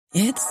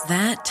It's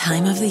that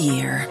time of the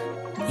year.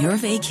 Your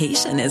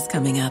vacation is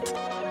coming up.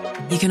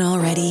 You can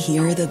already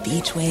hear the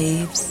beach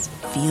waves,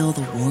 feel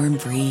the warm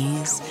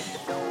breeze,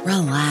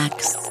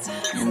 relax,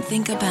 and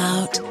think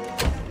about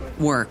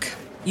work.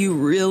 You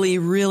really,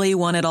 really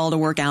want it all to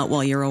work out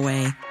while you're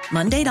away.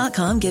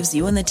 Monday.com gives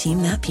you and the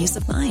team that peace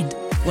of mind.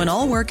 When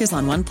all work is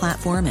on one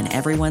platform and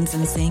everyone's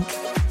in sync,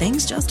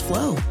 things just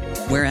flow.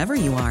 Wherever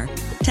you are,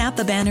 tap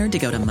the banner to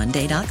go to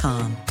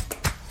Monday.com.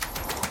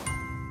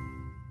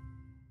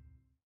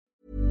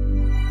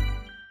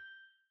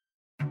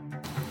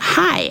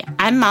 Hi,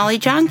 I'm Molly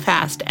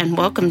Jongfast, and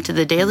welcome to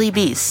the Daily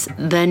Beast,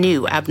 the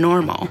new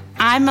abnormal.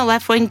 I'm a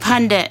left-wing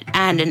pundit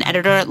and an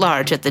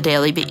editor-at-large at the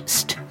Daily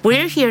Beast.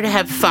 We're here to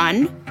have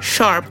fun,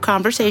 sharp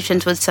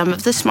conversations with some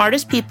of the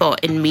smartest people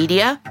in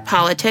media,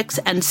 politics,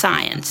 and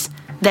science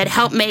that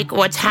help make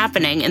what's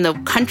happening in the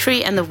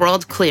country and the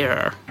world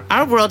clearer.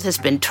 Our world has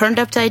been turned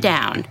upside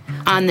down.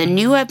 On the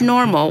new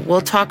abnormal,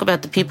 we'll talk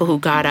about the people who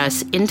got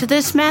us into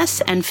this mess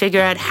and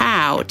figure out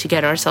how to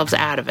get ourselves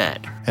out of it.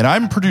 And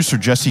I'm producer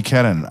Jesse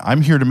Kennan.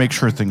 I'm here to make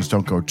sure things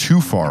don't go too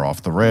far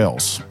off the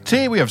rails.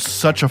 Today we have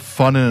such a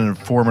fun and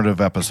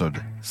informative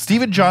episode.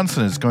 Stephen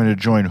Johnson is going to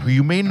join, who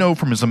you may know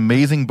from his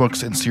amazing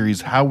books and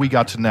series How We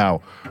Got to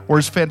Now, or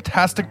his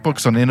fantastic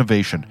books on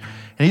innovation.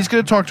 And he's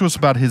going to talk to us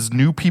about his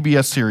new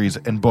PBS series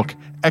and book,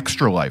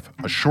 Extra Life,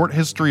 A Short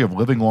History of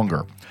Living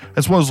Longer,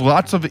 as well as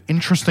lots of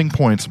interesting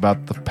points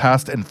about the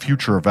past and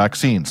future of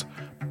vaccines.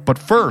 But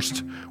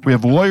first, we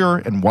have lawyer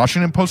and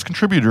Washington Post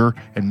contributor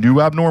and new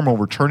abnormal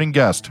returning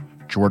guest,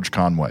 George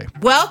Conway.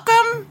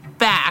 Welcome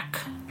back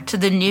to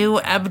the new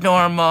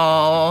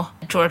abnormal,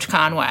 George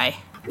Conway.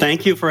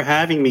 Thank you for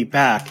having me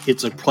back.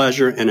 It's a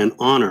pleasure and an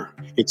honor.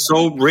 It's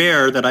so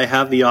rare that I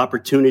have the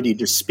opportunity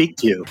to speak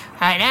to you.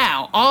 I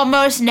know.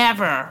 Almost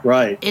never.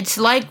 Right. It's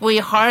like we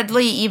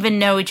hardly even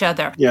know each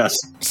other. Yes.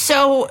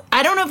 So,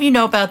 I don't know if you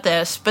know about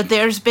this, but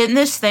there's been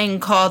this thing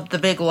called the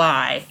big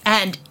lie,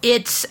 and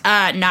it's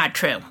not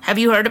true. Have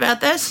you heard about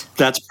this?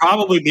 That's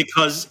probably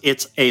because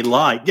it's a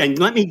lie. And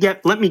let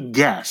me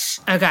guess.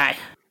 Okay.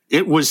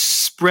 It was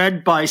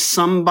spread by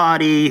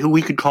somebody who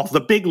we could call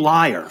the big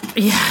liar.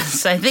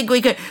 Yes, I think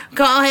we could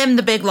call him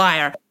the big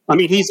liar. I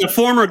mean, he's a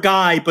former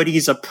guy, but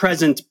he's a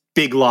present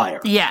big liar.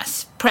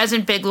 Yes,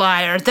 present big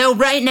liar. Though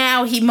right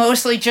now he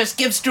mostly just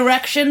gives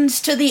directions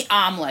to the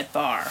omelet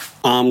bar.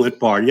 Omelet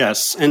bar,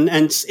 yes, and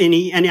I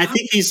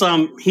think he's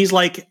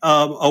like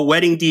a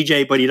wedding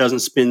DJ, but he doesn't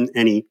spin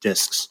any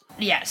discs.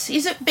 Yes,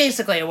 he's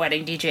basically a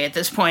wedding DJ at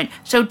this point.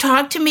 So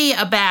talk to me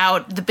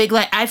about the big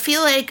lie. I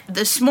feel like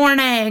this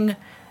morning,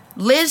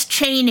 Liz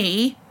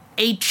Cheney.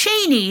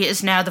 Cheney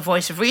is now the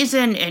voice of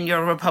reason in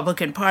your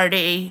Republican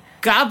Party.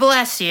 God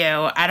bless you.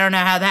 I don't know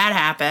how that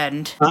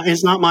happened.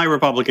 It's not my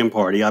Republican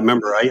Party. I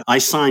remember I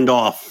signed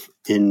off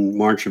in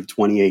March of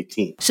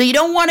 2018. So you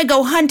don't want to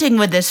go hunting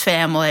with this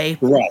family,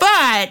 right.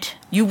 But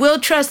you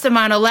will trust them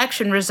on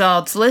election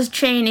results. Liz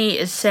Cheney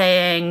is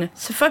saying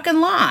it's a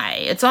fucking lie.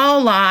 It's all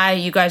a lie.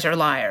 You guys are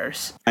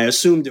liars. I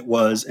assumed it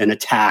was an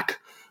attack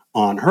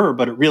on her,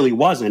 but it really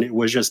wasn't. It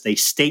was just a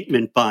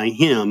statement by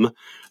him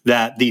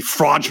that the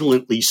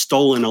fraudulently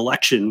stolen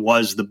election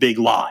was the big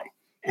lie.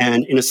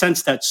 And in a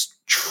sense, that's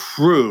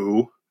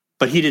true,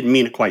 but he didn't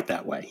mean it quite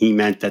that way. He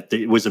meant that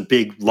it was a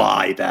big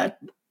lie that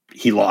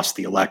he lost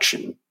the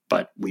election,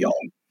 but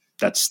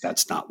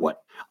that's not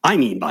what I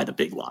mean by the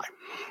big lie.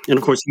 And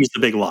of course, he's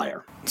the big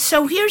liar.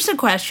 So here's the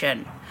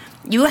question.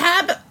 You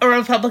have a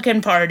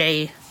Republican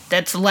Party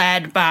that's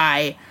led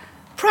by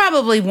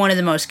probably one of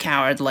the most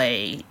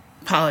cowardly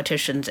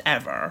politicians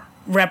ever,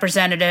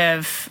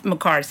 Representative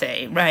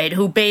McCarthy, right,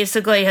 who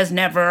basically has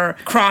never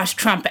crossed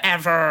Trump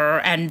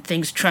ever and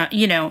thinks Trump,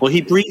 Well,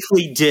 he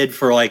briefly did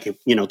for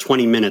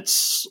 20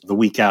 minutes the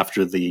week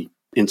after the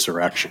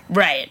insurrection.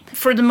 Right.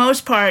 For the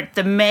most part,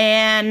 the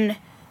man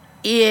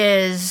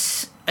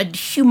is a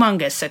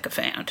humongous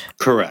sycophant.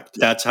 Correct.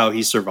 That's how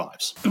he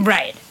survives.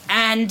 Right.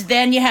 And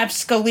then you have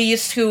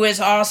Scalise, who is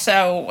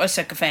also a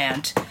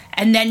sycophant.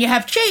 And then you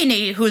have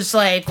Cheney, who's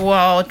like,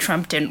 well,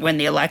 Trump didn't win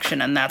the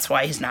election, and that's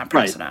why he's not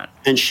president. Right.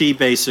 And she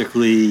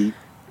basically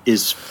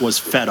was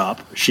fed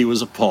up. She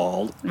was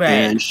appalled. Right.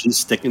 And she's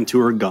sticking to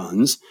her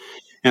guns.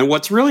 And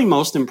what's really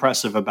most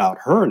impressive about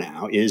her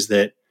now is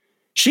that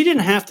she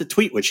didn't have to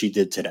tweet what she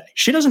did today.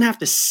 She doesn't have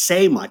to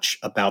say much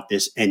about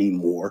this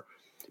anymore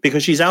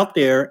because she's out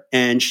there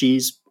and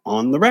she's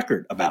on the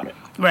record about it.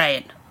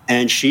 Right.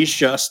 And she's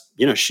just,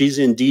 she's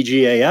in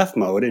DGAF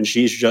mode, and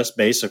she's just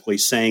basically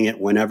saying it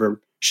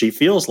whenever she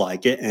feels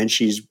like it. And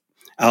she's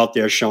out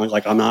there showing,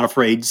 like, I'm not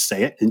afraid to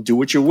say it and do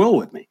what you will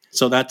with me.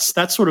 So that's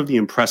sort of the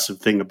impressive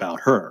thing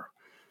about her.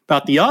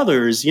 About the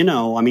others, they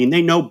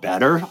know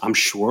better, I'm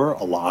sure,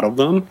 a lot of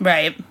them.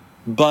 Right.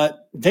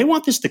 But they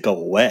want this to go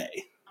away.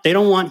 They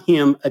don't want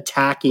him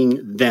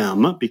attacking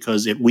them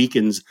because it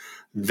weakens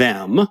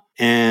them,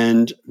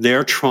 and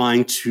they're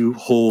trying to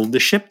hold the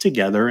ship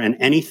together. And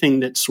anything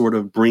that sort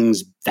of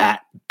brings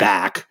that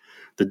back,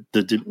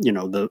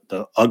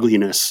 the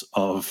ugliness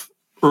of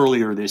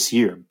earlier this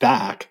year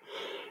back,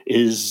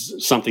 is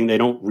something they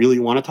don't really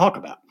want to talk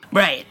about.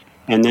 Right.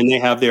 And then they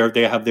have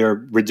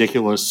their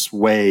ridiculous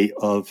way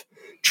of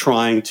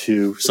trying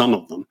to, some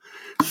of them,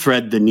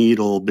 thread the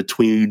needle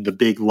between the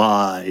big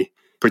lie,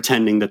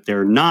 pretending that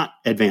they're not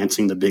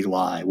advancing the big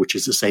lie, which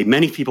is to say,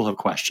 many people have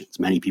questions.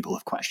 Many people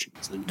have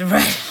questions.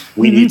 Right.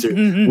 We need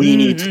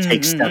to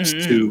take steps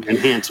to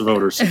enhance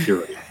voter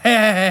security.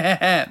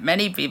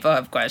 Many people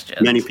have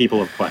questions. Many people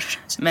have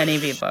questions. Many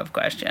people have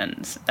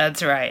questions.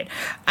 That's right.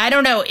 I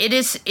don't know.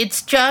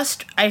 It's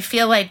just, I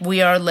feel like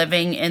we are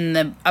living in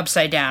the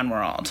upside down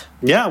world.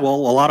 Yeah, well,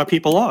 a lot of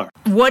people are.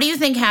 What do you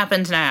think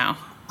happens now?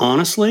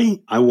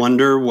 Honestly, I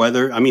wonder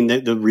whether,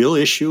 the real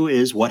issue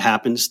is what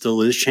happens to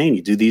Liz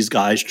Cheney. Do these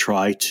guys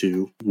try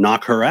to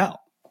knock her out?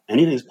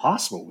 Anything's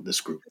possible with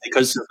this group.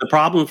 Because the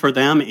problem for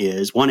them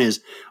is, one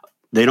is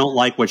they don't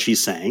like what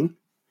she's saying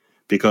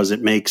because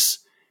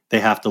they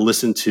have to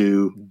listen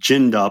to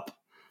ginned up,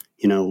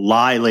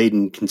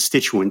 lie-laden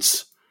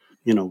constituents,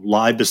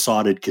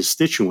 lie-besotted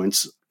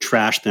constituents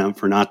trash them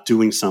for not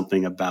doing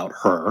something about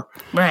her.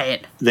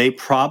 Right. They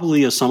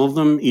probably, some of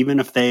them, even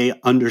if they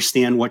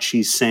understand what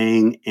she's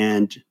saying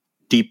and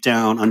deep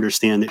down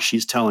understand that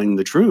she's telling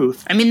the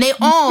truth. They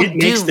all it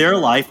makes their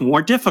life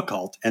more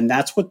difficult, and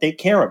that's what they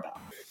care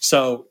about.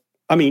 So,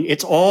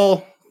 it's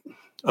all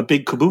a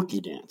big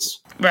kabuki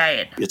dance.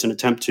 Right. It's an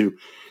attempt to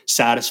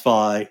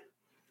satisfy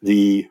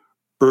the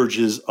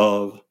urges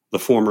of the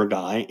former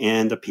guy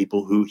and the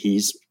people who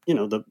he's,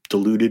 the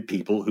deluded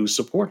people who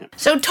support him.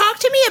 So talk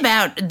to me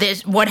about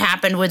this, what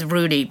happened with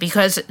Rudy,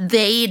 because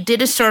they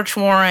did a search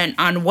warrant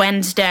on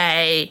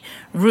Wednesday.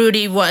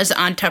 Rudy was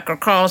on Tucker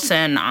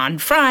Carlson on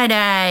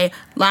Friday.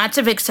 Lots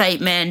of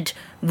excitement.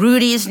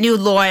 Rudy's new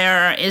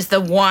lawyer is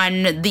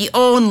the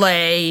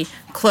only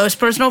close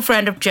personal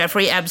friend of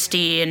Jeffrey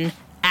Epstein,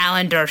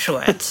 Alan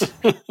Dershowitz.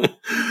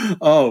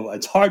 Oh,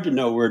 it's hard to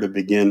know where to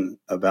begin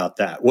about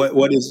that.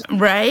 What is...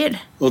 Right?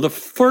 Well, the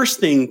first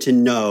thing to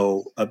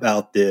know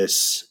about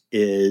this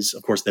is,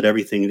 of course, that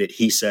everything that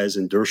he says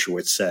and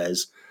Dershowitz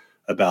says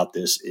about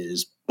this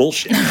is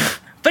bullshit.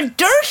 But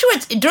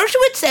Dershowitz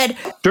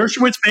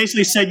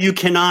basically said you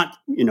cannot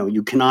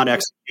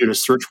execute a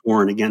search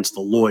warrant against the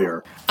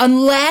lawyer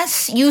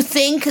unless you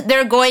think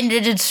they're going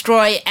to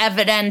destroy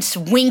evidence,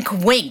 wink,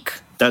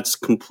 wink. That's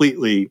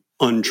completely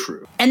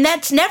untrue. And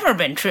that's never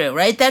been true,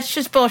 right? That's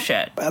just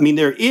bullshit.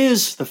 There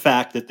is the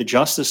fact that the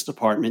Justice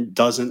Department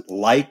doesn't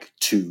like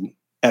to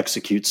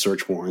execute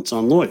search warrants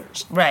on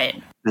lawyers.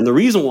 Right. And the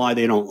reason why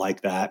they don't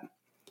like that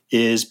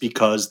is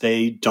because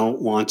they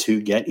don't want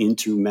to get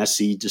into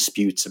messy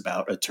disputes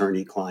about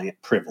attorney-client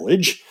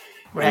privilege.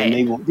 Right.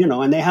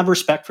 And they have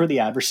respect for the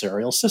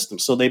adversarial system.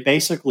 So they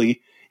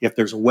basically, if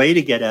there's a way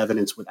to get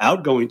evidence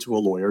without going to a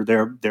lawyer,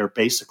 they're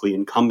basically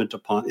incumbent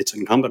upon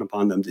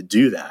them to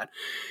do that.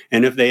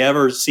 And if they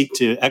ever seek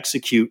to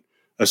execute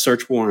a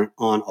search warrant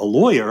on a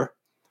lawyer,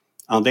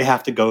 they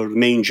have to go to the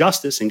main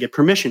justice and get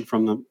permission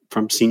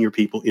from senior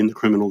people in the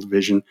criminal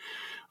division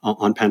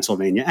on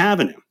Pennsylvania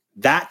Avenue.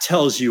 That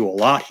tells you a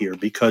lot here,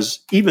 because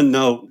even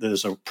though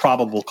there's a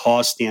probable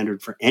cause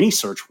standard for any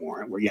search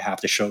warrant where you have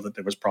to show that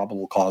there was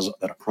probable cause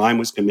that a crime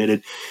was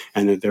committed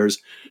and that there's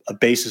a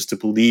basis to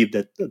believe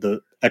that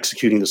the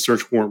executing the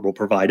search warrant will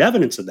provide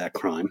evidence of that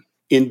crime,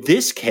 in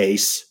this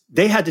case,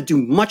 they had to do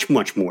much,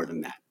 much more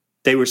than that.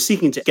 They were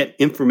seeking to get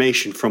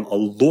information from a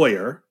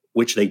lawyer,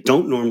 which they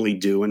don't normally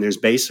do, and there's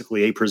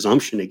basically a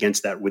presumption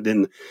against that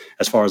within,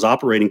 as far as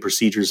operating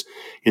procedures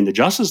in the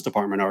Justice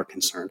Department are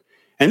concerned.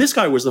 And this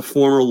guy was the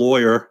former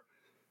lawyer,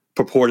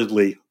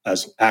 purportedly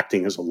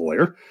acting as a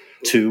lawyer,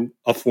 to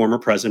a former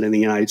president of the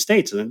United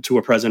States and to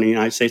a president of the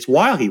United States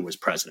while he was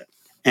president.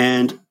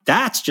 And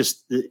that's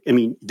just,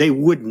 they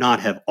would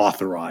not have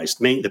authorized,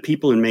 the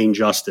people in Maine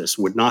Justice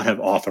would not have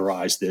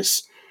authorized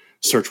this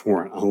search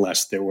warrant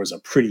unless there was a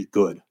pretty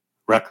good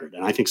record.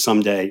 And I think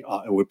someday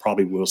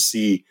we'll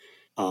see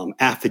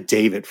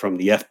affidavit from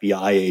the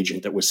FBI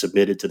agent that was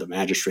submitted to the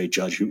magistrate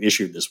judge who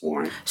issued this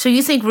warrant. So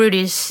you think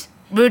Rudy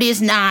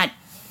is not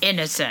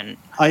innocent?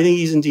 I think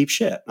he's in deep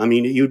shit.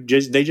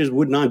 They just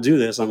would not do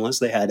this unless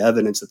they had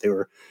evidence that they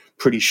were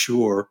pretty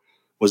sure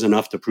was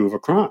enough to prove a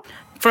crime.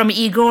 From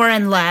Igor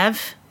and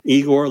Lev?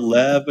 Igor,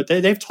 Lev, but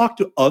they've talked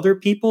to other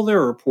people. There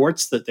are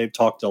reports that they've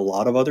talked to a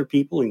lot of other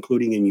people,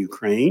 including in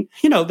Ukraine.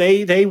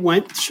 They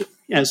went,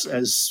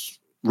 as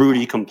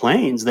Rudy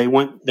complains,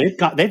 they've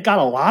got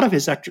a lot of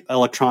his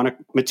electronic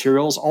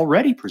materials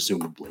already,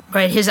 presumably.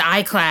 Right, his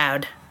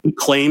iCloud. He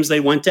claims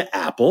they went to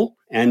Apple,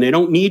 and they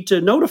don't need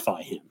to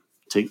notify him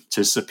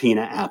to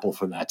subpoena Apple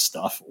for that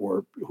stuff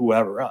or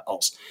whoever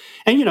else.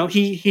 And,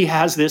 he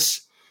has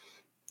this,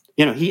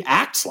 he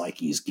acts like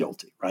he's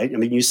guilty, right?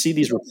 You see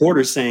these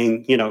reporters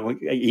saying,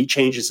 he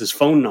changes his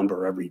phone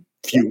number every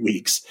few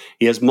weeks.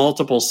 He has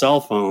multiple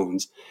cell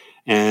phones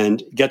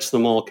and gets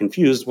them all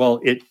confused. Well,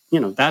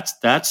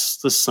 that's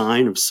the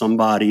sign of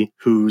somebody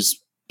who's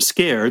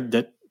scared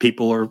that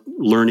people are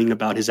learning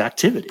about his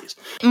activities.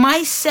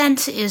 My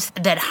sense is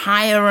that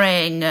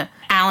hiring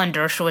Alan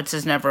Dershowitz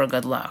is never a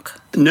good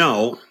look.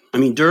 No.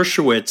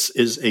 Dershowitz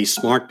is a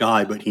smart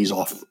guy, but he's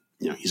off.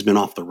 He's been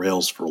off the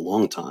rails for a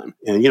long time.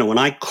 And, when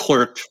I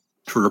clerked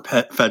for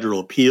a federal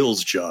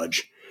appeals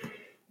judge,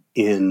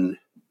 in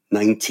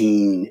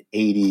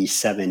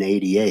 1987,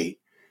 88,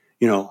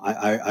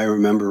 I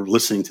remember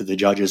listening to the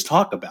judges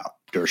talk about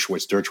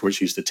Dershowitz.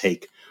 Dershowitz used to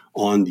take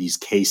on these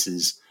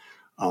cases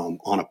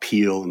on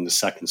appeal in the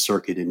Second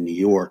Circuit in New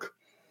York.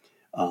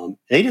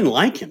 They didn't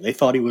like him. They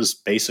thought he was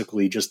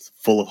basically just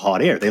full of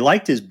hot air. They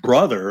liked his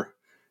brother,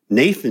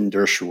 Nathan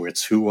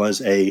Dershowitz, who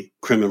was a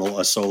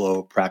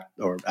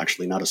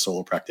actually not a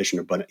solo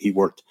practitioner, but he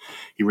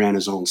ran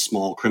his own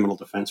small criminal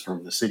defense firm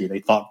in the city. They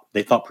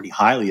thought pretty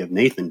highly of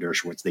Nathan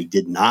Dershowitz. They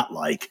did not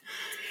like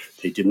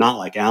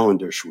Alan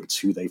Dershowitz,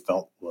 who they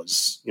felt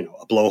was,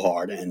 a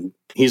blowhard, and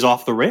he's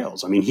off the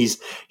rails. I mean,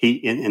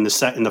 in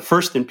the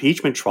first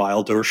impeachment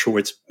trial,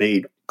 Dershowitz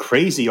made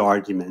crazy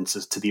arguments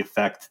as to the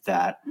effect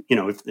that,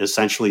 if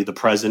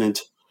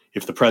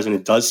the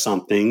president does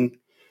something,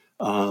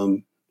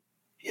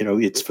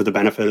 it's for the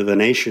benefit of the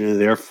nation, and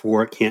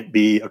therefore it can't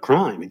be a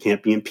crime. It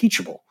can't be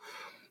impeachable,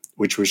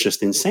 which was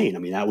just insane. I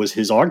mean, that was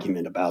his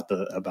argument about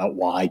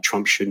why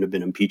Trump shouldn't have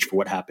been impeached for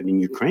what happened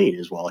in Ukraine,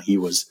 is he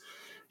was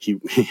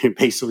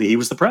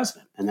the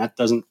president, and that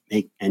doesn't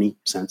make any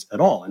sense at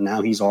all. And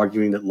now he's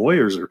arguing that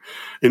lawyers are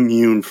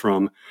immune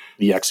from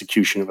the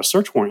execution of a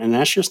search warrant, and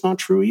that's just not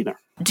true either.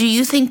 Do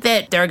you think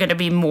that there are going to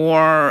be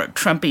more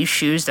Trumpy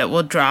shoes that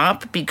will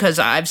drop? Because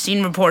I've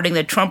seen reporting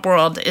that Trump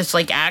world is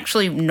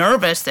actually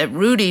nervous that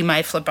Rudy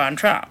might flip on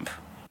Trump.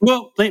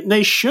 Well,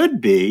 they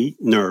should be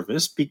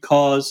nervous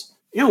because,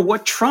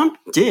 what Trump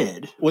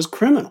did was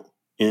criminal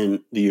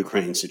in the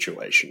Ukraine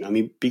situation. I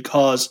mean,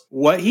 because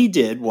what he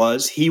did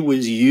was he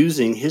was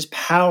using his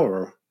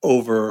power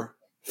over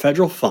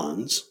federal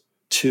funds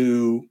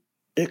to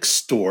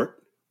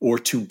extort or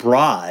to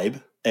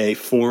bribe a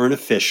foreign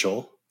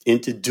official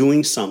into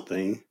doing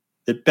something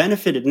that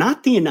benefited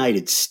not the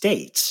United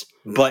States,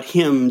 but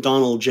him,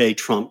 Donald J.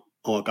 Trump.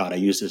 Oh, God, I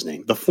used his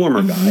name. The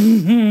former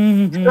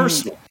guy.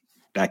 Personally.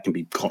 That can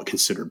be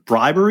considered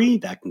bribery.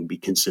 That can be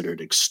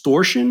considered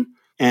extortion.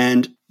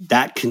 And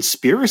that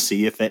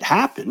conspiracy, if it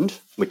happened,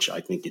 which I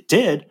think it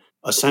did,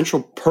 a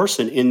central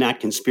person in that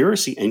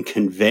conspiracy and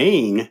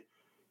conveying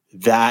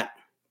that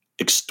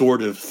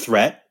extortive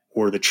threat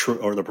or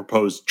the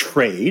proposed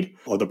trade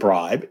or the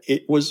bribe,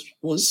 it was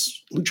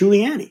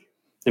Giuliani.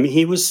 I mean,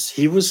 he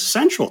was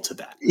central to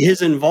that.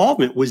 His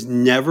involvement was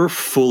never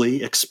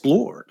fully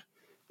explored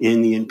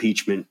in the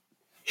impeachment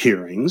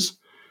hearings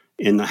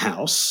in the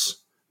House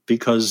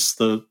because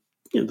the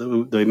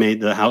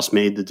House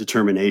made the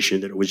determination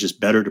that it was just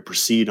better to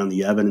proceed on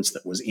the evidence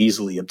that was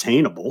easily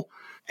obtainable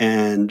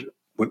and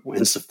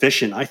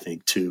sufficient, I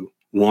think, to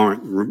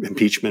warrant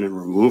impeachment and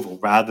removal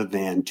rather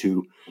than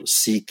to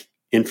seek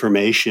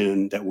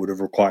information that would have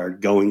required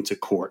going to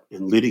court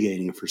and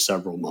litigating for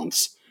several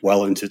months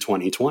well into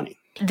 2020.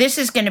 This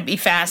is going to be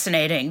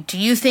fascinating. Do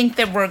you think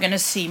that we're going to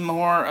see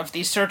more of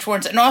these search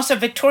warrants? And also,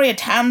 Victoria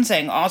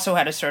Townsend also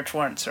had a search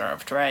warrant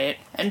served, right?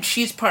 And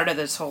she's part of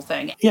this whole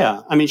thing.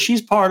 Yeah. I mean,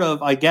 she's part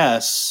of, I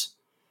guess,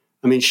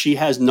 she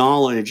has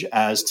knowledge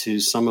as to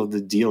some of the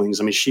dealings.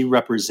 I mean, she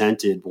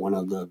represented one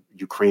of the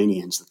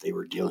Ukrainians that they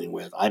were dealing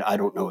with. I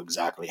don't know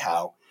exactly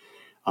how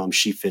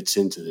she fits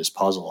into this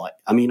puzzle.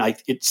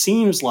 It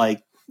seems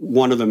like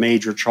one of the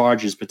major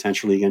charges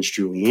potentially against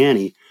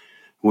Giuliani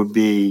would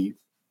be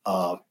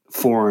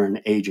Foreign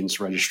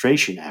Agents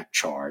Registration Act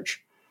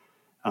charge,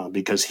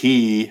 because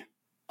he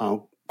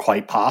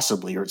quite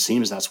possibly, or it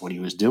seems that's what he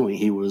was doing,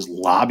 he was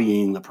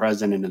lobbying the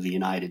president of the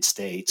United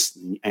States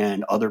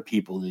and other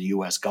people in the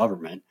U.S.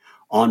 government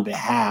on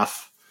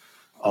behalf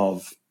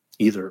of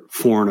either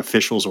foreign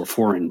officials or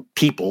foreign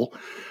people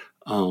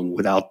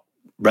without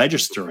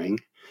registering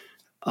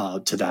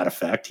to that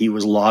effect. He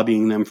was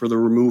lobbying them for the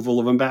removal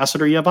of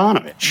Ambassador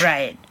Yovanovitch.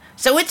 Right.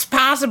 So it's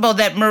possible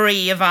that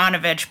Marie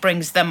Yovanovitch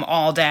brings them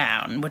all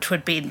down, which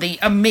would be the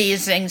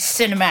amazing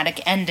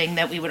cinematic ending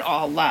that we would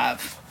all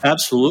love.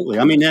 Absolutely.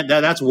 I mean,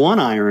 that's one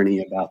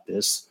irony about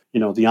this.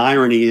 The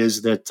irony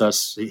is that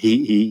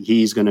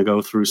he's going to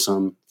go through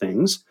some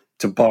things,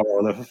 to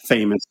borrow the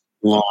famous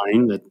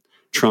line that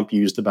Trump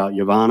used about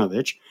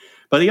Yovanovitch.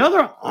 But the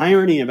other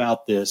irony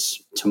about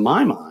this, to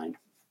my mind,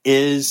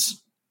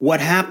 is what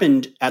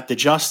happened at the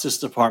Justice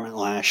Department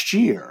last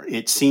year.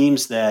 It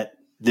seems that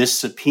this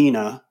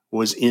subpoena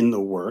was in the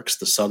works.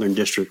 The Southern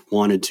District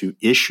wanted to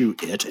issue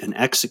it and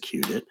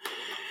execute it.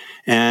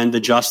 And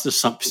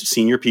some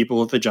senior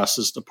people at the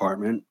Justice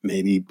Department,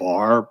 maybe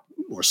Barr,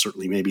 or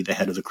certainly maybe the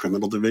head of the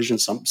criminal division,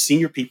 some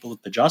senior people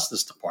at the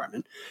Justice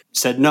Department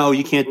said, no,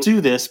 you can't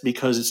do this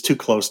because it's too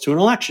close to an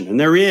election. And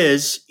there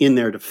is, in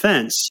their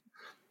defense,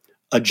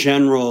 a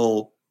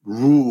general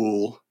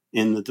rule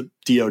in the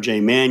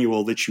DOJ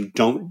manual that you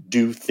don't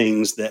do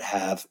things that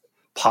have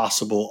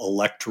possible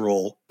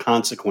electoral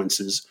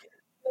consequences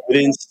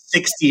within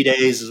 60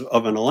 days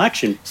of an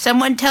election.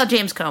 Someone tell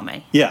James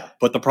Comey. Yeah,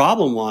 but the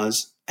problem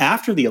was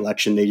after the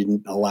election, they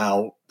didn't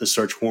allow the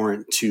search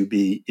warrant to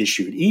be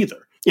issued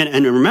either.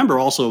 And remember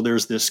also,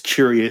 there's this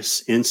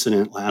curious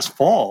incident last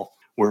fall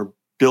where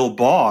Bill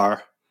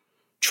Barr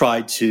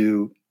tried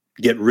to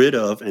get rid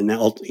of, and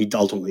he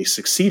ultimately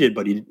succeeded,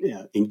 but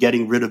in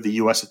getting rid of the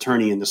U.S.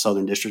 attorney in the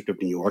Southern District of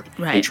New York,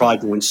 and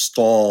tried to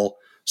install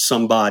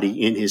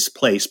somebody in his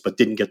place, but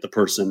didn't get the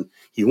person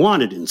he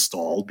wanted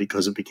installed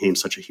because it became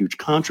such a huge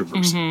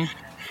controversy. Mm-hmm.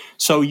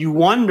 So you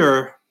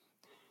wonder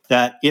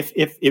that if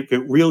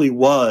it really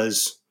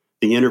was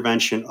the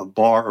intervention of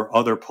Barr or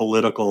other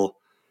political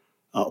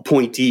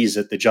appointees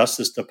at the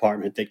Justice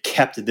Department that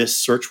kept this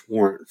search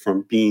warrant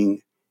from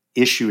being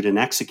issued and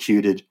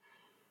executed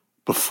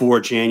before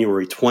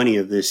January 20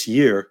 of this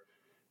year,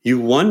 you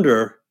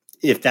wonder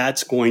if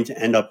that's going to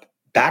end up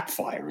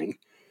backfiring.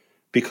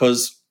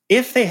 Because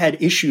if they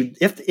had issued,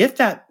 if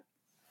that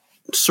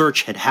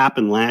search had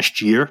happened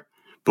last year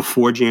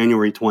before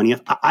January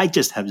 20th, I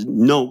just have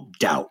no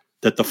doubt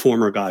that the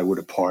former guy would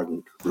have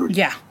pardoned Rudy.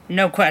 Yeah,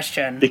 no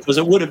question. Because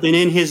it would have been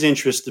in his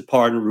interest to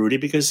pardon Rudy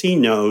because he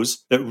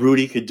knows that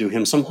Rudy could do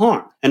him some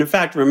harm. And in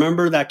fact,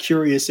 remember that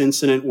curious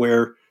incident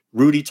where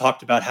Rudy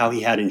talked about how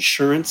he had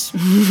insurance?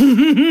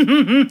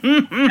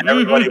 And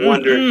everybody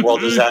wondered, well,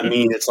 does that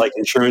mean it's like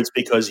insurance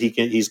because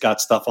he's got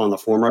stuff on the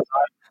former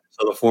guy?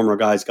 So the former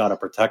guy's got to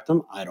protect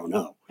him? I don't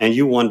know. And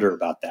you wonder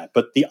about that.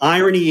 But the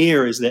irony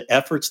here is that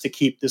efforts to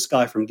keep this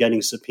guy from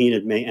getting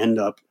subpoenaed may end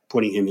up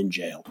putting him in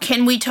jail.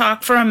 Can we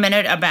talk for a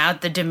minute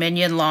about the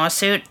Dominion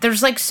lawsuit?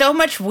 There's like so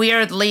much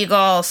weird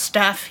legal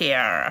stuff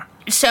here.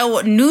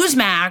 So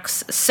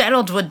Newsmax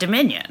settled with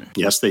Dominion.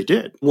 Yes, they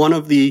did. One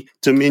of the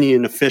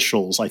Dominion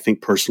officials, I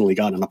think, personally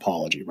got an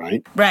apology,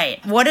 right?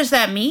 Right. What does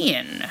that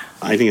mean?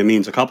 I think it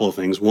means a couple of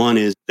things. One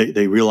is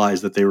they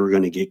realized that they were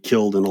going to get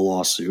killed in a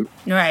lawsuit.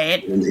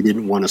 Right. And they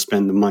didn't want to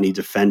spend the money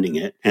defending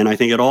it. And I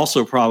think it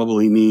also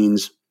probably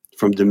means,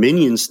 from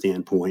Dominion's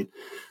standpoint,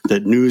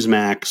 that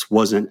Newsmax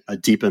wasn't a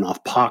deep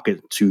enough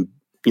pocket to,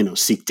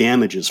 seek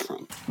damages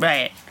from.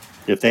 Right.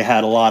 If they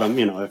had a lot of,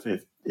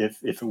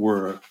 if it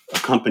were a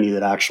company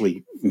that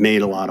actually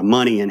made a lot of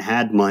money and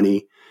had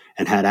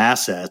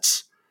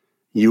assets,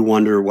 you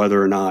wonder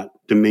whether or not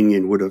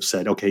Dominion would have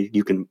said, okay,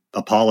 you can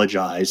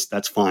apologize.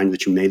 That's fine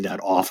that you made that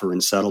offer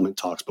in settlement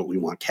talks, but we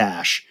want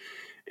cash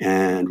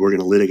and we're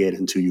going to litigate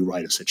until you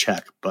write us a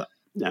check. But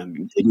they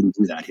didn't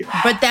do that here.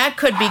 But that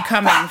could be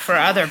coming for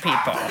other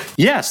people.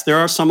 Yes, there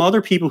are some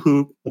other people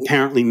who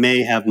apparently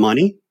may have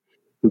money,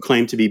 who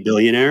claim to be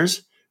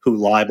billionaires, who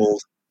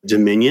libeled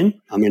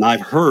Dominion. I mean,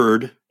 I've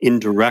heard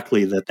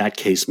indirectly that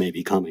case may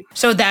be coming.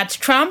 So that's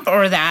Trump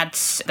or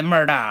that's the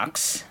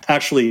Murdochs?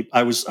 Actually,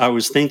 I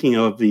was thinking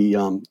of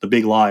the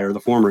big liar, the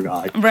former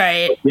guy.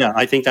 Right. But yeah,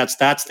 I think that's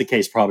the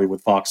case probably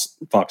with Fox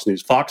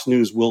News. Fox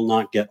News will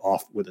not get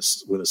off with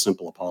a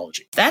simple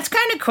apology. That's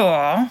kind of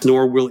cool.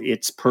 Nor will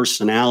its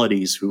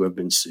personalities who have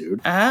been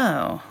sued.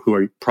 Oh. Who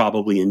are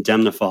probably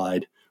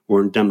indemnified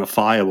or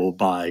indemnifiable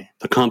by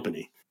the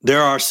company.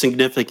 There are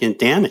significant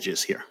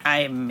damages here.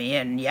 I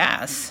mean,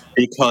 yes.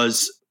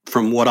 Because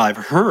from what I've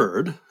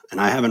heard, and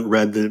I haven't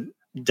read the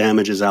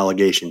damages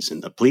allegations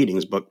in the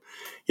pleadings, but,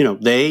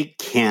 they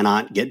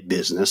cannot get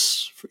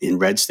business in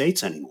red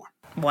states anymore.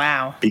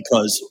 Wow.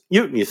 Because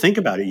you think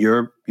about it,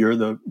 you're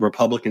the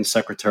Republican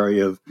Secretary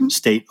of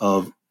State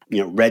of,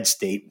 red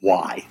state.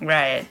 Why?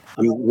 Right.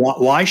 I mean,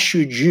 why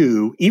should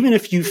you, even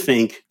if you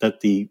think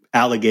that the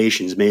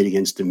allegations made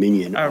against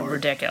Dominion are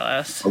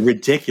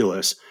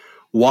ridiculous,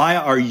 why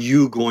are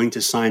you going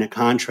to sign a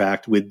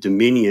contract with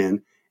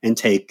Dominion and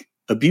take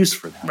abuse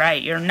for that?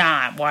 Right, you're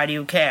not. Why do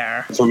you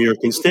care? From your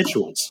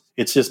constituents.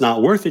 It's just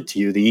not worth it to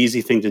you. The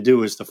easy thing to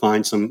do is to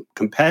find some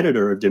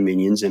competitor of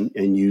Dominion's and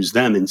use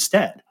them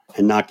instead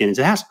and not get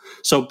into hassle.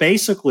 So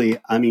basically,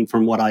 I mean,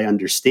 from what I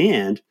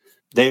understand,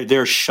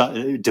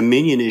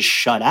 Dominion is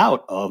shut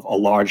out of a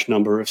large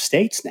number of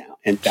states now.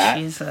 And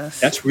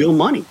that's real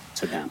money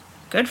to them.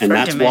 Good for and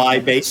that's Dominion. why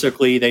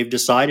basically they've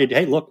decided,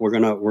 hey, look,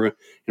 we're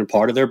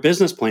part of their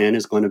business plan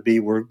is going to be,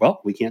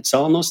 we can't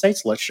sell in those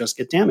states. Let's just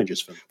get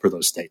damages for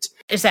those states.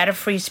 Is that a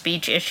free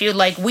speech issue?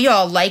 Like, we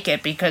all like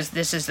it because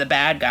this is the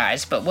bad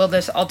guys, but will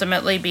this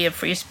ultimately be a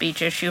free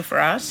speech issue for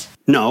us?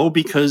 No,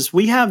 because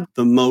we have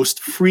the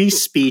most free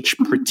speech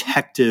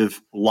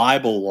protective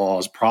libel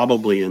laws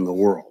probably in the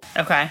world.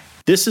 Okay.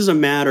 These are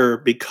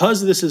matters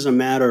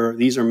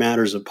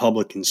of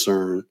public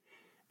concern.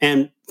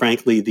 And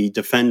frankly, the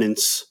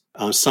defendants,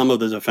 some of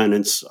the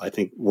defendants, I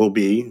think, will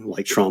be,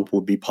 like Trump,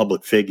 will be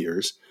public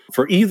figures.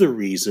 For either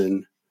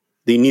reason,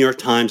 the New York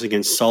Times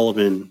against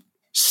Sullivan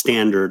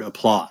standard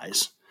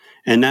applies.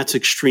 And that's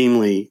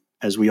extremely,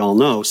 as we all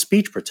know,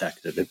 speech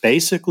protective. It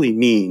basically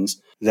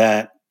means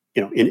that,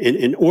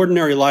 in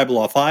ordinary libel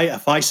law,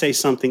 if I say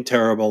something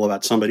terrible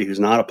about somebody who's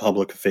not a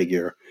public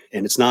figure,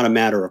 and it's not a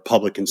matter of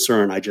public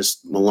concern, I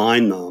just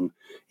malign them,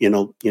 in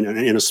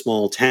a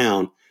small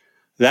town,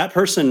 that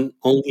person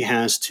only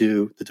has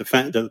to,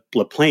 the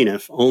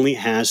plaintiff only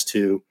has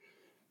to,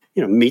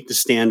 meet the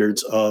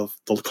standards of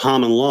the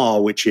common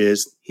law, which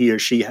is he or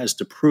she has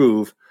to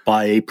prove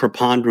by a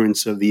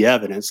preponderance of the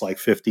evidence, like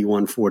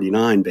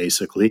 5149,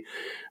 basically,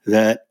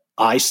 that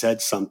I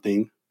said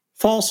something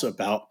false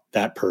about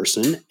that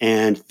person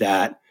and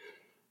that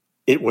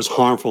it was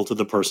harmful to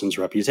the person's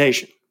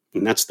reputation.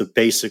 And that's the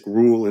basic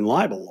rule in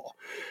libel law.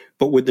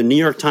 But with the New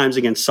York Times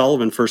against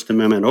Sullivan First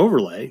Amendment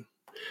overlay,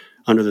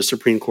 under the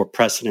Supreme Court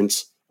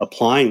precedents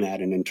applying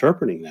that and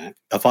interpreting that,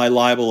 if I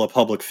libel a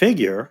public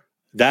figure,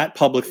 that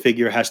public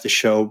figure has to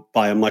show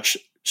by a much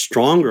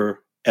stronger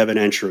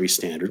evidentiary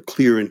standard,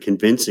 clear and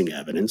convincing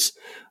evidence.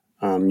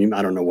 I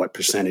don't know what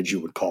percentage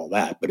you would call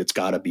that, but it's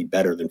got to be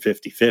better than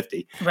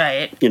 50-50.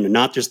 Right.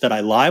 Not just that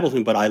I libeled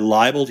him, but I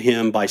libeled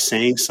him by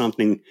saying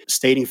something,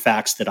 stating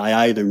facts that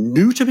I either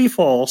knew to be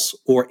false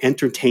or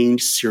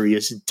entertained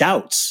serious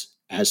doubts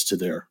as to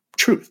their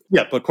truth.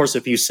 Yeah, but of course,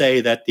 if you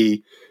say that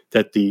the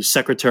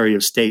Secretary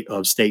of State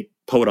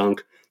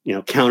Podunk,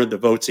 counted the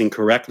votes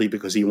incorrectly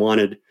because he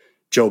wanted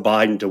Joe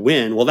Biden to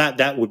win, well,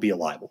 that would be a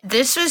libel.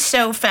 This was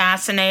so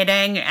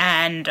fascinating,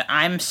 and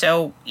I'm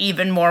so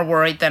even more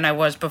worried than I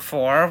was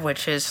before,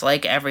 which is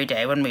like every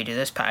day when we do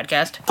this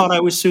podcast. I thought I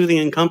was soothing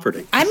and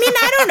comforting. I mean,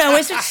 I don't know.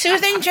 Is it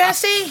soothing,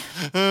 Jesse?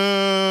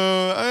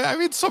 I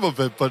mean, some of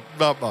it, but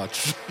not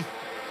much.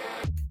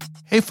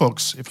 Hey,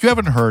 folks, if you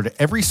haven't heard,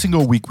 every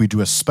single week we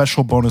do a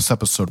special bonus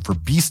episode for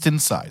Beast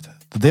Inside,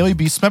 the Daily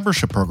Beast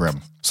membership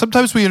program.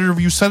 Sometimes we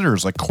interview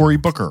senators like Cory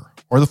Booker,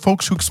 or the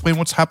folks who explain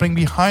what's happening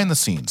behind the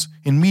scenes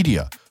in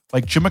media,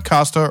 like Jim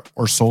Acosta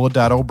or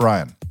Soledad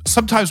O'Brien.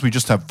 Sometimes we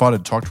just have fun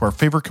and talk to our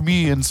favorite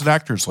comedians and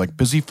actors like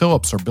Busy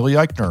Phillips or Billy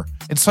Eichner.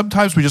 And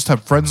sometimes we just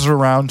have friends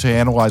around to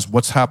analyze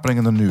what's happening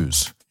in the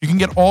news. You can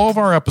get all of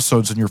our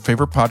episodes in your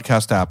favorite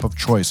podcast app of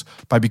choice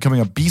by becoming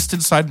a Beast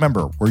Inside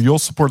member, where you'll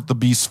support the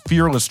Beast's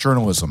fearless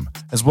journalism,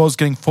 as well as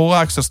getting full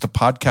access to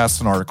podcasts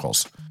and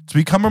articles. To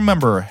become a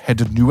member, head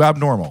to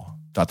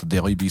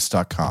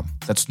newabnormal.thedailybeast.com.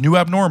 That's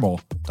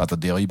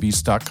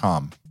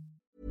newabnormal.thedailybeast.com.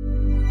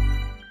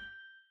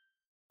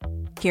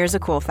 Here's a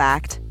cool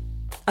fact.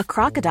 A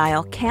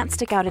crocodile can't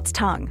stick out its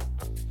tongue.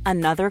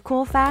 Another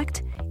cool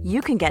fact,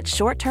 you can get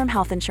short-term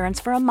health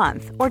insurance for a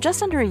month or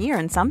just under a year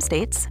in some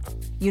states.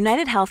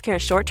 United Healthcare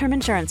short-term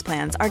insurance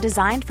plans are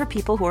designed for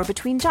people who are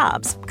between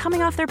jobs,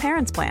 coming off their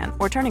parents' plan,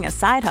 or turning a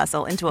side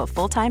hustle into a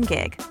full-time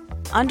gig.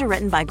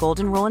 Underwritten by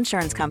Golden Rule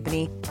Insurance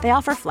Company, they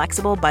offer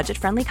flexible,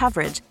 budget-friendly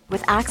coverage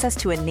with access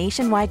to a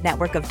nationwide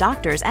network of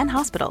doctors and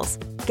hospitals.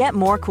 Get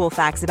more cool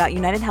facts about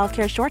United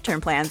Healthcare short-term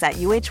plans at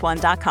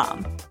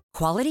uh1.com.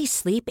 Quality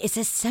sleep is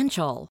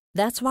essential.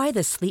 That's why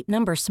the Sleep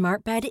Number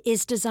Smart Bed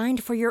is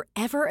designed for your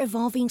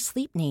ever-evolving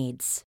sleep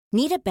needs.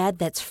 Need a bed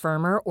that's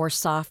firmer or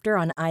softer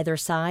on either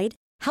side?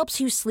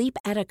 Helps you sleep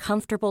at a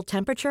comfortable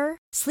temperature?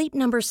 Sleep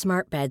Number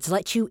Smart Beds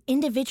let you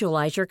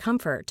individualize your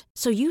comfort,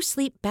 so you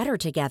sleep better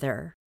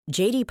together.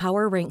 J.D.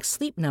 Power ranks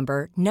Sleep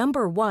Number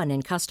number 1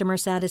 in customer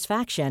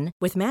satisfaction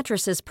with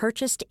mattresses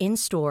purchased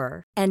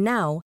in-store. And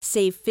now,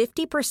 save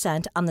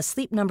 50% on the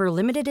Sleep Number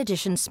Limited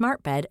Edition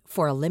Smart Bed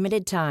for a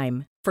limited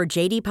time. For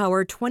J.D.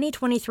 Power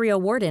 2023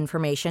 award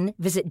information,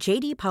 visit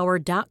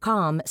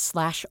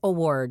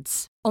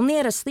jdpower.com/awards. Only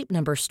at a Sleep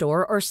Number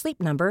store or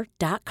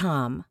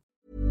sleepnumber.com.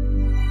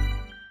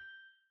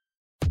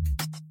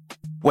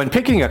 When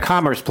picking a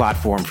commerce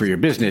platform for your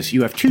business,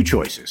 you have two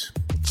choices.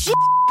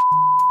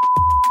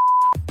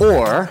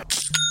 Or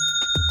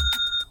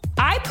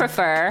I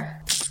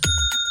prefer.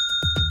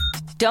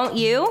 Don't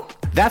you?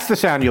 That's the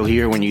sound you'll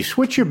hear when you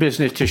switch your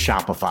business to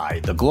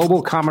Shopify, the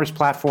global commerce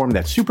platform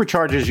that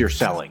supercharges your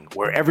selling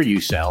wherever you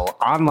sell,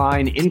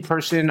 online, in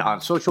person,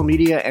 on social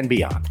media, and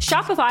beyond.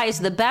 Shopify is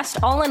the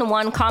best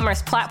all-in-one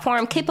commerce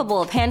platform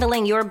capable of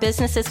handling your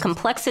business's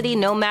complexity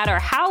no matter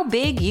how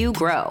big you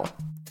grow.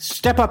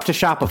 Step up to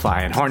Shopify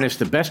and harness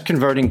the best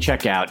converting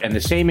checkout and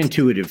the same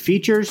intuitive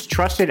features,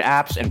 trusted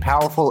apps, and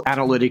powerful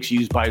analytics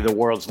used by the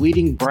world's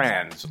leading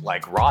brands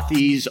like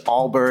Rothy's,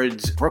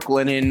 Allbirds,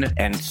 Brooklinen,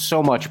 and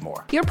so much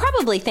more. You're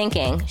probably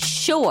thinking,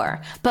 sure,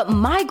 but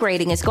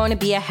migrating is going to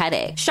be a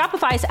headache.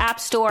 Shopify's App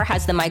Store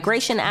has the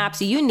migration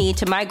apps you need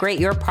to migrate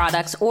your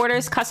products,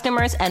 orders,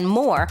 customers, and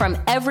more from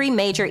every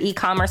major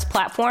e-commerce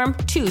platform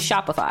to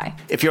Shopify.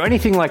 If you're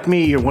anything like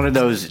me, you're one of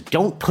those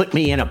don't put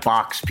me in a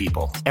box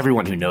people.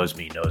 Everyone who knows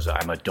me knows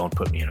I'm a don't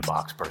put me in a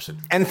box person.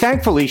 And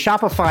thankfully,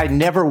 Shopify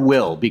never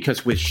will,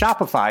 because with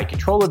Shopify,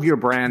 control of your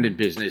brand and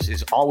business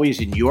is always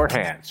in your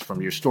hands,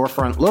 from your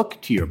storefront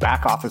look to your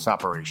back office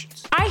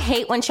operations. I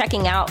hate when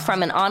checking out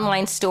from an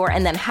online store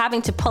and then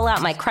having to pull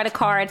out my credit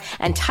card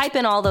and type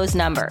in all those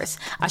numbers.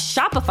 A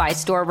Shopify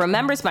store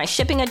remembers my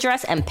shipping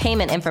address and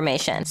payment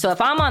information. So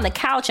if I'm on the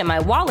couch and my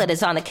wallet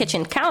is on the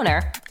kitchen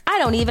counter, I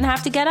don't even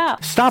have to get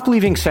up. Stop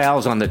leaving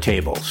sales on the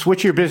table.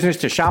 Switch your business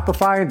to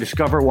Shopify and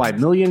discover why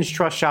millions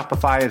trust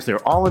Shopify as their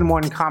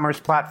all-in-one commerce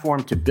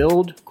platform to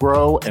build,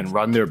 grow, and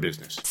run their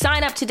business.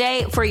 Sign up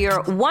today for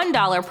your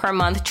 $1 per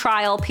month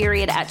trial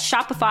period at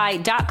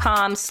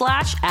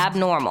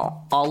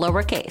shopify.com/abnormal, all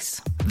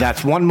lowercase.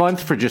 That's 1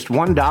 month for just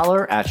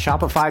 $1 at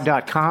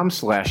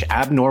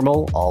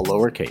shopify.com/abnormal, all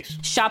lowercase.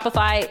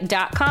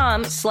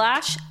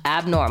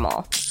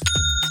 Shopify.com/abnormal.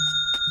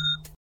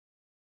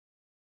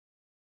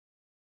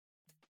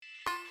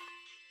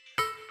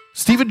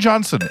 Steven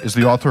Johnson is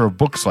the author of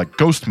books like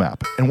Ghost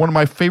Map and one of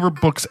my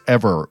favorite books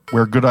ever,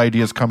 Where Good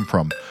Ideas Come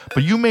From.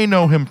 But you may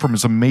know him from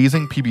his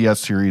amazing PBS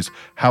series,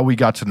 How We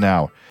Got to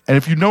Now. And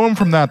if you know him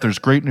from that, there's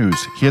great news.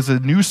 He has a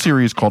new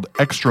series called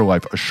Extra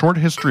Life, A Short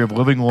History of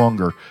Living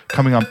Longer,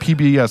 coming on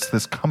PBS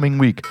this coming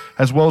week,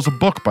 as well as a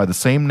book by the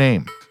same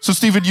name. So,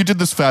 Stephen, you did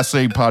this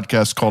fascinating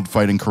podcast called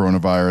Fighting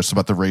Coronavirus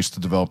about the race to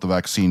develop the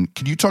vaccine.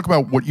 Can you talk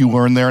about what you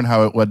learned there and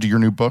how it led to your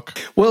new book?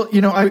 Well,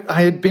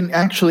 I had been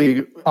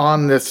actually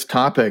on this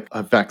topic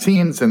of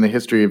vaccines and the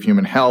history of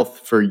human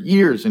health for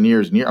years and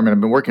years and years. I mean, I've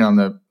been working on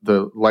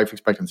the life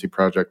expectancy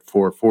project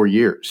for 4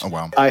 years. Oh,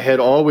 wow. I had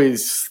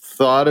always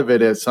thought of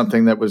it as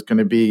something that was going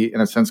to be,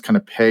 in a sense, kind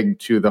of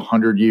pegged to the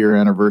 100-year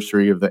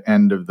anniversary of the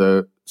end of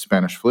the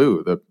Spanish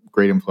flu, the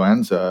Great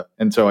Influenza.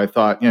 And so I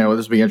thought, this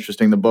will be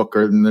interesting. The book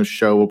or the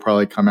show will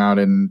probably come out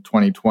in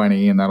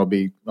 2020, and that'll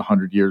be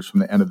 100 years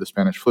from the end of the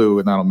Spanish flu,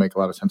 and that'll make a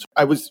lot of sense.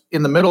 I was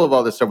in the middle of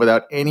all this stuff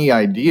without any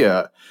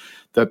idea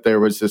that there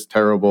was this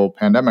terrible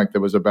pandemic that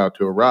was about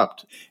to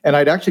erupt. And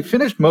I'd actually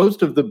finished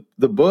most of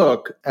the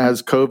book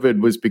as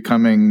COVID was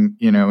becoming,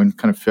 in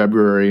kind of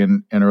February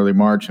and early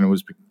March, and it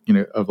was,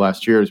 of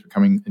last year, it was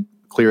becoming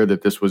clear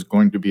that this was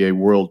going to be a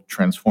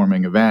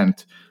world-transforming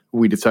event.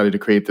 We decided to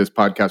create this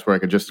podcast where I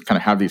could just kind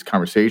of have these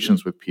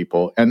conversations with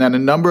people. And then a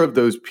number of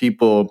those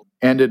people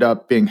ended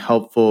up being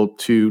helpful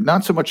to,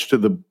 not so much to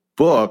the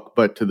book,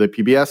 but to the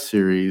PBS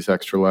series,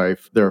 Extra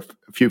Life. There are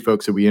a few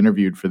folks that we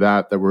interviewed for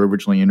that were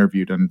originally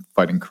interviewed on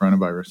Fighting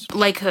Coronavirus.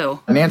 Like who?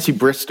 Nancy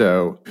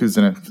Bristow, who's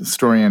a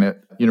historian at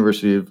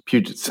University of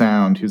Puget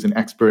Sound, who's an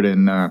expert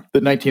in the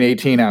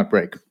 1918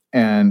 outbreak.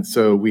 And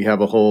so we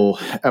have a whole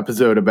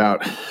episode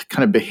about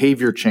kind of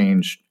behavior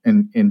change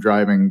in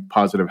driving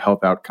positive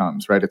health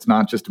outcomes, right? It's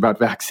not just about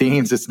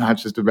vaccines. It's not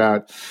just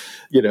about,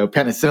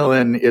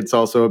 penicillin. It's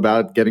also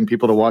about getting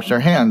people to wash their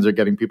hands or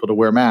getting people to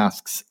wear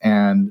masks.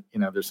 And,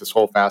 there's this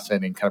whole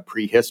fascinating kind of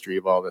prehistory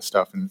of all this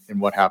stuff in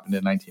what happened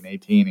in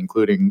 1918,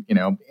 including,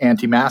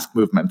 anti-mask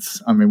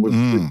movements. I mean,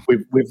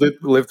 we've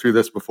lived through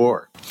this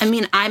before. I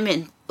mean, I'm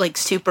in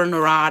super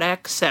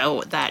neurotic,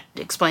 so that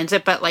explains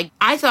it. But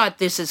I thought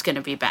this is going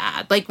to be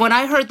bad. When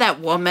I heard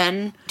that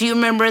woman, do you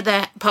remember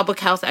that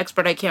public health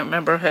expert? I can't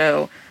remember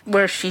who,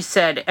 where she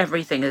said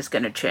everything is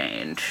going to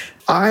change.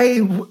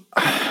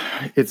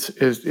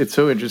 It's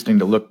so interesting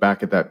to look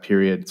back at that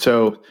period.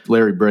 So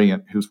Larry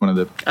Brilliant, who's one of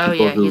the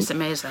people he's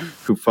amazing,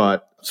 who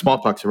fought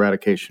smallpox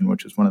eradication,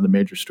 which is one of the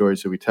major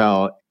stories that we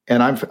tell.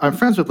 And I'm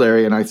friends with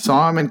Larry, and I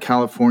saw him in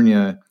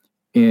California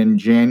in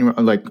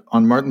January,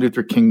 on Martin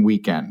Luther King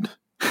weekend.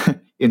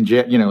 In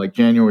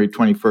January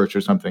 21st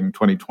or something,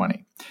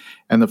 2020.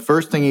 And the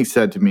first thing he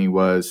said to me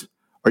was,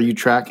 "Are you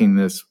tracking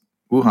this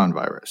Wuhan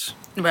virus?"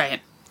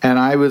 Right. And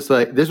I was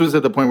like, this was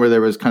at the point where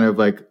there was kind of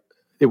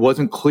it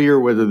wasn't clear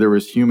whether there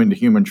was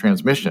human-to-human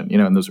transmission,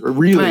 in those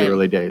really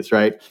early days,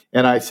 right?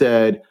 And I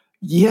said,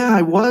 yeah,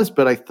 I was,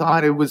 but I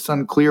thought it was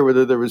unclear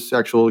whether there was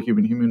actual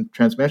human-human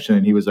transmission.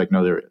 And he was like,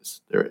 no, there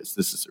is.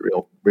 This is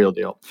a real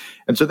deal.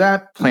 And so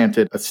that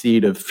planted a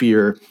seed of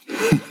fear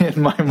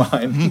in my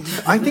mind.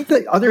 I think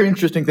the other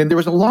interesting thing, there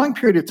was a long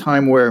period of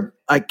time where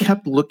I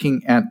kept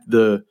looking at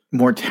the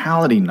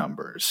mortality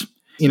numbers.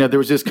 There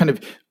was this kind of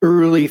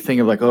early thing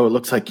of it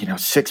looks like,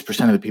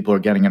 6% of the people are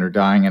getting it or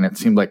dying. And it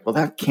seemed like, well,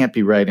 that can't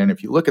be right. And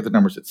if you look at the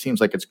numbers, it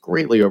seems like it's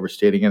greatly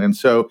overstating it. And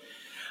so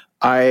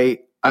I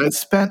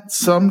spent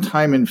some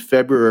time in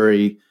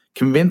February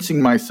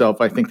convincing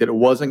myself, I think, that it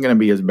wasn't going to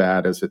be as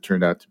bad as it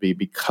turned out to be,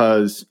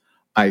 because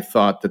I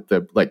thought that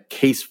the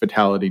case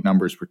fatality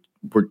numbers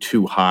were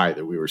too high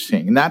that we were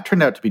seeing. And that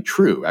turned out to be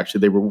true.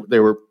 Actually, they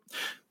were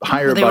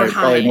higher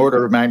by an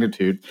order of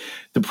magnitude.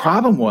 The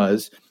problem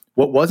was,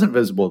 what wasn't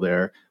visible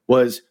there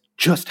was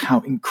just how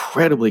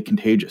incredibly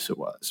contagious it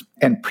was,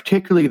 and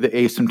particularly the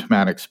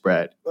asymptomatic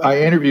spread.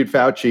 I interviewed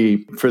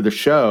Fauci for the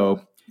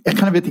show. And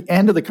kind of at the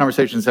end of the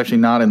conversation, it's actually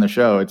not in the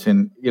show, it's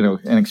in,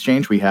 an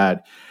exchange we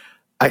had.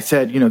 I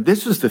said,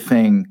 this is the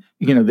thing,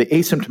 the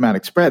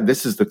asymptomatic spread,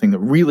 this is the thing that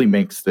really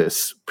makes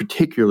this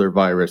particular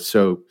virus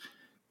so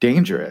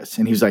dangerous.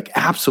 And he's like,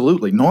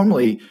 absolutely.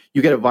 Normally,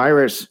 you get a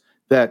virus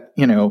that,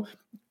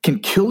 can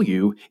kill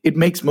you. It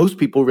makes most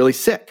people really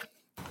sick.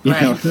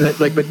 But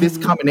this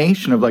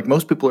combination of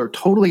most people are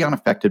totally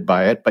unaffected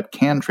by it, but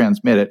can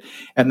transmit it.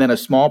 And then a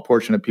small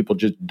portion of people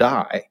just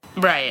die.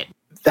 Right.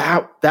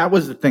 That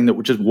was the thing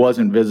that just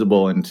wasn't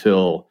visible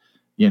until,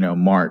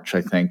 March,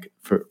 I think,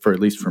 for at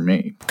least for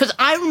me. Because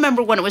I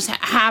remember when it was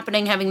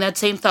happening, having that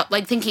same thought,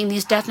 thinking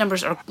these death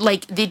numbers are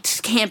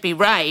this can't be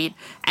right,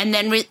 and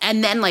then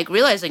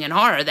realizing in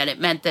horror that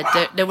it meant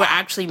that there were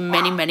actually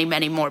many, many,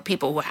 many more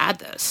people who had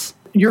this.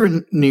 You're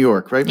in New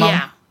York, right,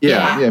 Mom?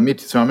 Yeah, me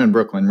too. So I'm in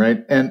Brooklyn,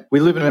 right? And we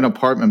live in an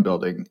apartment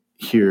building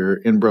here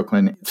in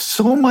Brooklyn.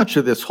 So much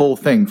of this whole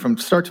thing from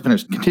start to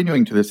finish,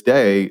 continuing to this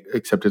day,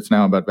 except it's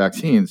now about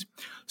vaccines,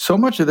 so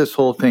much of this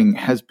whole thing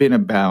has been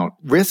about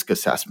risk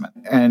assessment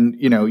and,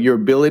 your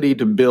ability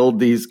to build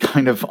these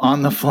kind of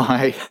on the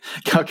fly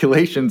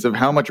calculations of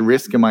how much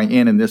risk am I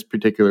in this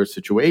particular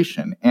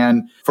situation.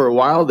 And for a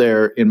while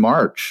there in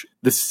March,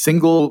 the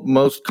single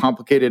most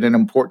complicated and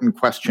important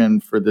question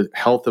for the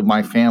health of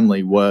my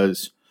family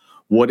was,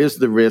 what is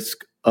the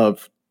risk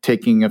of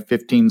taking a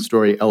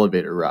 15-story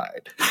elevator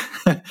ride?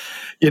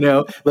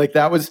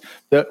 That was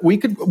that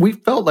we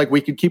felt like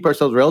we could keep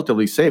ourselves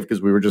relatively safe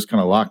because we were just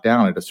kind of locked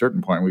down at a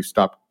certain point. We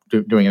stopped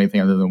doing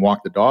anything other than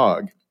walk the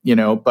dog,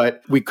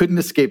 but we couldn't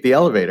escape the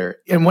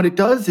elevator. And what it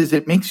does is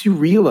it makes you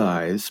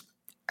realize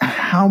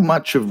how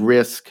much of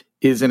risk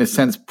is in a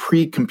sense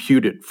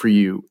pre-computed for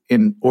you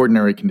in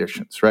ordinary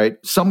conditions, right?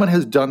 Someone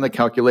has done the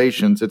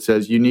calculations that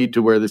says you need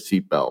to wear the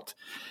seatbelt.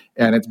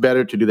 And it's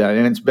better to do that.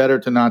 And it's better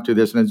to not do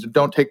this. And it's,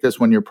 don't take this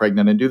when you're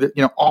pregnant and do that.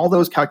 All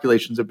those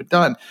calculations have been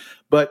done.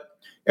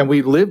 And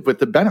we live with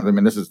the benefit. I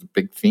mean, this is the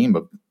big theme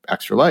of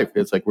Extra Life.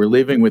 It's like we're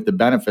living with the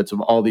benefits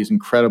of all these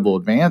incredible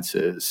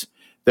advances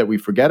that we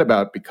forget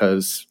about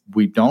because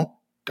we don't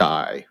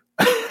die.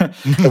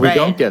 We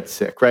don't get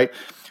sick, right?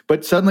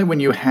 But suddenly when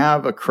you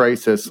have a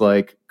crisis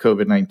like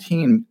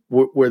COVID-19,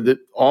 where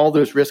all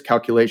those risk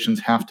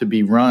calculations have to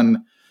be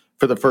run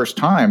for the first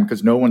time,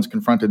 because no one's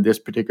confronted this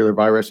particular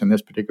virus in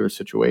this particular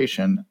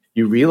situation,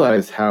 you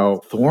realize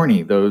how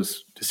thorny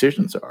those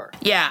decisions are.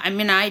 Yeah, I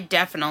mean, I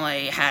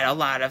definitely had a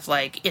lot of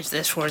is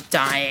this worth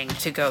dying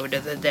to go to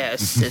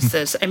this? Is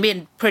this,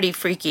 pretty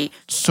freaky.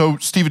 So,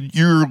 Stephen,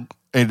 you're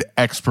an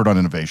expert on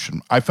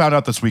innovation. I found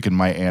out this weekend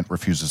my aunt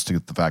refuses to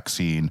get the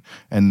vaccine,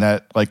 and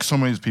that, so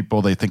many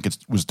people, they think it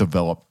was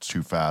developed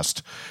too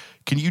fast.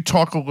 Can you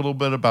talk a little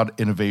bit about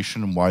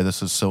innovation and why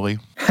this is silly?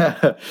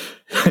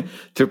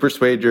 To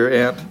persuade your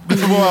aunt?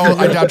 Well,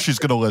 I doubt she's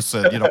going to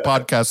listen.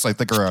 Podcasts, I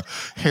think, are a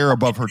hair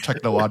above her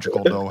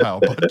technological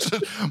know-how.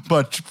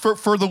 But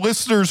for the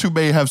listeners who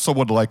may have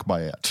someone like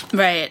my aunt.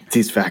 Right.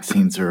 These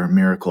vaccines are a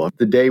miracle.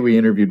 The day we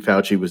interviewed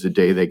Fauci was the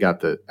day they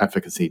got the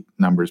efficacy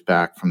numbers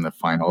back from the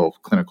final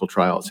clinical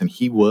trials, and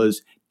he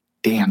was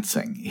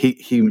dancing.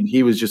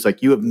 He was just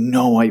like, you have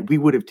no idea. We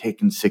would have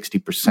taken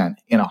 60%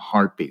 in a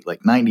heartbeat,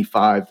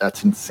 95.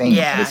 That's insane.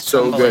 Yeah, it's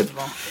so good.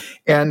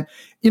 And,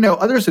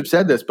 others have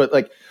said this, but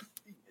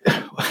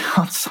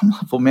on some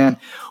level, man,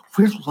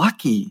 we're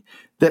lucky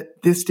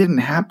that this didn't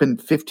happen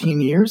 15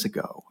 years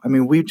ago. I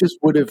mean, we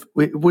would have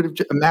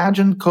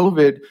imagined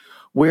COVID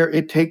where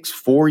it takes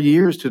 4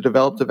 years to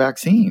develop the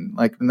vaccine.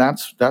 And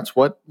that's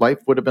what life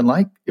would have been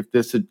like if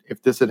this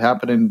had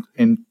happened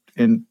in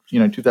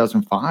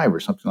 2005 or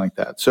something like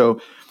that. So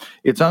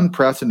it's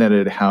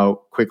unprecedented how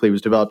quickly it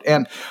was developed.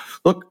 And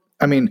look,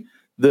 I mean,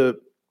 the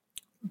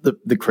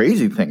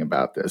crazy thing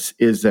about this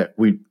is that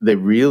they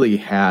really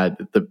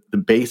had the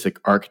basic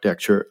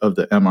architecture of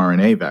the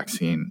mRNA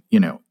vaccine,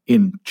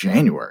 in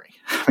January.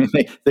 I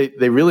mean,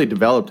 they really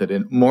developed it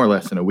in more or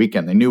less in a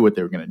weekend. They knew what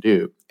they were going to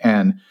do.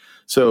 And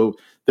so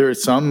there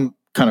is some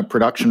kind of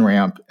production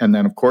ramp. And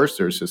then, of course,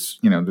 there's this,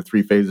 the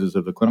 3 phases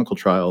of the clinical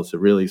trials that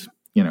really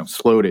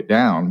slowed it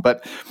down.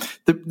 But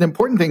the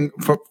important thing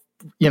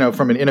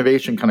from an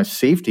innovation kind of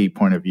safety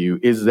point of view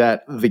is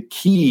that the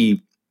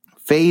key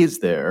phase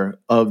there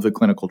of the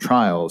clinical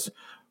trials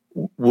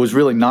was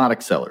really not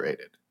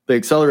accelerated. They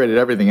accelerated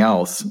everything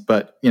else,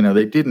 but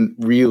they didn't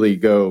really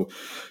go.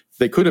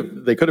 They could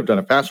have done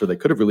it faster. They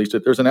could have released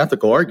it. There's an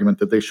ethical argument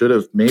that they should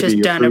have maybe just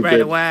done it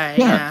right away.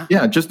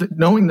 Yeah. Just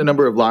knowing the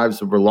number of lives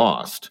that were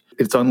lost,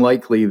 it's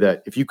unlikely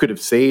that if you could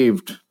have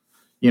saved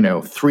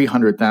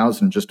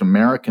 300,000 just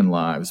American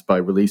lives by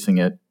releasing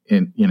it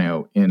in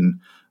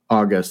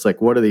August.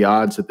 What are the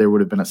odds that there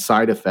would have been a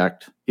side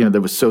effect,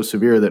 that was so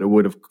severe that it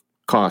would have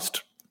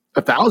cost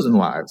 1,000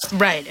 lives?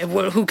 Right.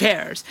 Who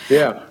cares?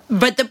 Yeah.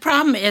 But the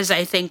problem is,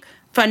 I think,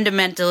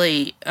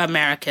 fundamentally,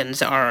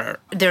 there's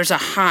a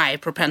high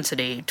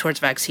propensity towards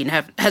vaccine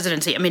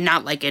hesitancy. I mean,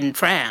 not like in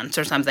France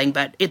or something,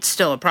 but it's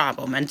still a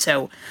problem. And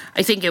so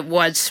I think it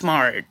was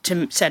smart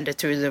to send it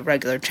through the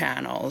regular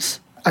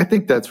channels. I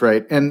think that's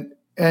right. And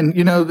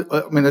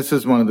this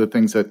is one of the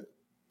things that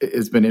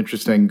has been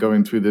interesting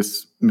going through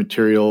this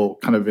material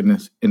kind of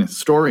in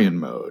historian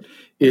mode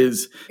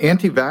is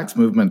anti-vax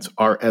movements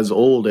are as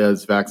old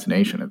as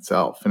vaccination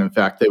itself. And in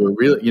fact, they were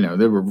really,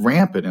 they were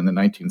rampant in the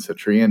 19th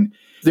century. And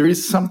there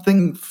is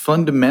something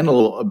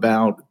fundamental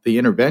about the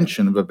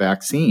intervention of a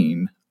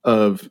vaccine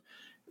of,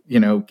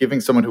 giving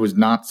someone who is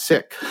not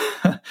sick.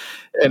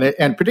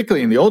 and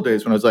particularly in the old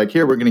days when I was like,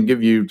 here, we're going to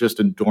give you just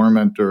a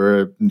dormant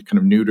or a kind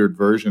of neutered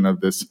version of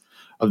this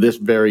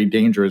very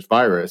dangerous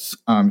virus,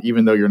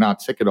 even though you're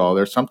not sick at all.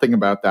 There's something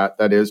about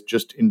that is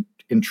just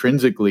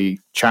intrinsically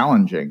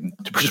challenging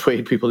to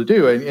persuade people to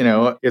do.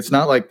 And, it's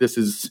not like this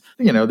is,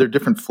 there are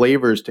different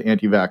flavors to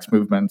anti-vax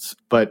movements,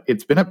 but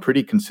it's been a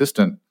pretty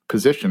consistent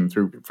position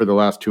for the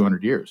last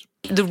 200 years.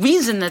 The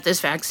reason that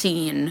this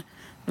vaccine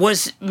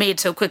was made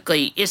so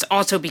quickly is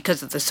also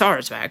because of the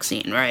SARS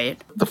vaccine,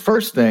 right? The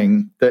first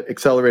thing that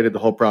accelerated the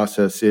whole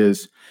process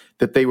is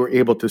that they were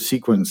able to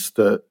sequence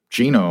the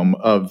genome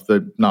of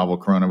the novel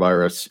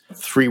coronavirus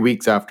 3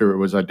 weeks after it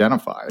was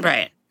identified.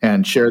 Right.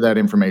 and share that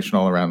information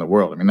all around the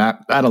world. I mean,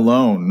 that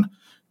alone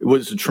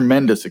was a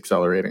tremendous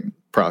accelerating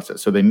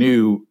process. So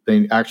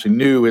they actually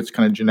knew its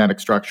kind of genetic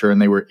structure,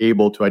 and they were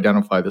able to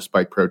identify the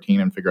spike protein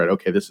and figure out,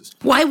 okay,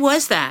 Why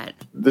was that?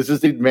 This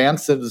is the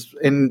advances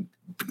in,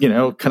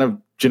 kind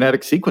of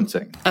genetic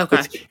sequencing.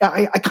 Okay.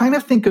 I kind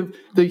of think of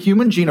the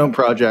Human Genome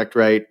Project,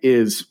 right,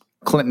 is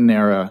Clinton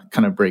era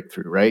kind of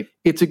breakthrough, right?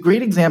 It's a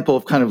great example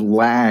of kind of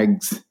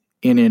lags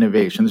in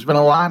innovation. There's been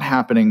a lot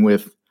happening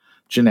with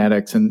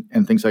genetics and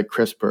things like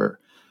CRISPR,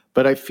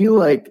 but I feel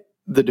like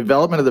the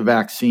development of the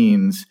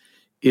vaccines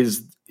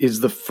is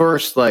the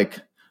first like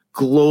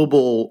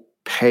global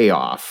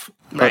payoff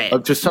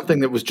of just something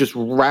that was just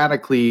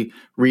radically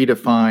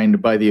redefined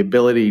by the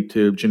ability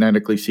to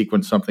genetically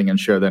sequence something and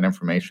share that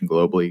information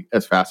globally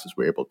as fast as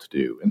we're able to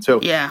do. And so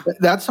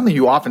that's something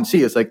you often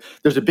see. Is like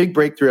there's a big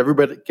breakthrough,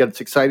 everybody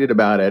gets excited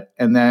about it,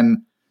 and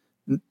then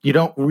you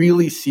don't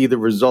really see the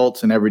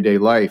results in everyday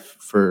life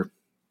for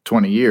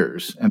 20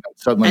 years. And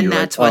suddenly you're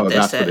like, oh,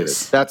 that's what it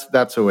is.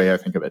 That's the way I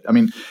think of it. I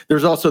mean,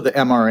 there's also the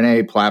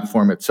mRNA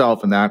platform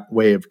itself and that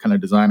way of kind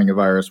of designing a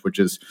virus, which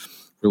is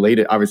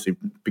related, obviously,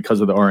 because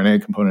of the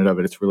RNA component of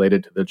it, it's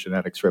related to the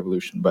genetics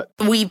revolution. But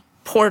we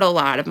poured a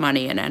lot of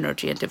money and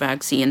energy into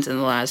vaccines in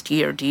the last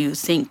year. Do you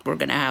think we're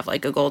going to have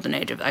like a golden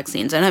age of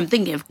vaccines? And I'm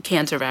thinking of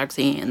cancer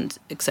vaccines,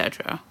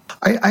 etc.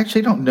 I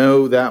actually don't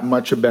know that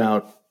much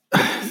about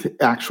the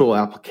actual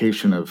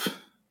application of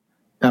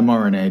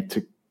mRNA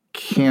to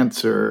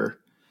cancer.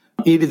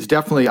 It is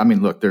definitely, I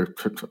mean, look, they're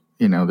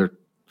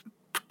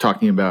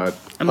talking about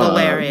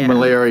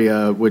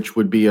malaria, which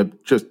would be a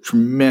just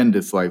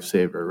tremendous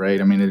lifesaver, right?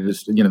 I mean, it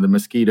is, the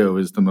mosquito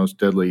is the most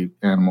deadly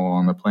animal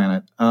on the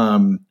planet,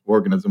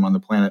 organism on the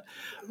planet.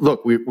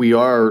 Look, we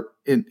are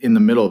in the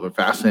middle of a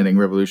fascinating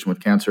revolution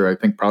with cancer. I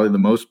think probably the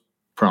most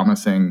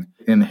promising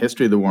in the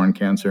history of the war on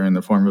cancer in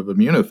the form of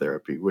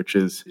immunotherapy, which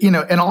is,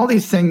 and all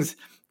these things,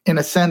 in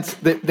a sense,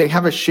 that they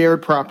have a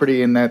shared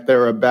property in that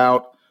they're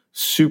about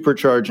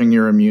supercharging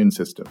your immune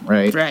system,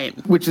 right?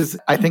 Right. Which is,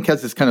 I think,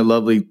 has this kind of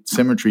lovely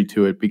symmetry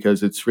to it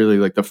because it's really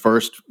like the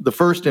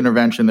first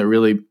intervention that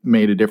really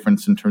made a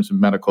difference in terms of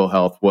medical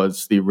health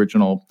was the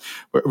originally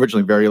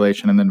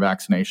variolation and then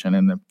vaccination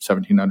in the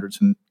 1700s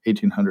and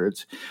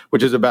 1800s,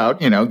 which is about,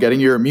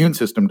 getting your immune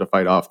system to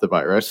fight off the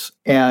virus.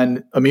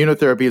 And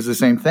immunotherapy is the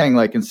same thing.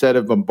 Like instead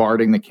of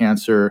bombarding the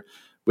cancer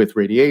with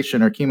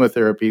radiation or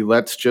chemotherapy,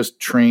 let's just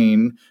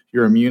train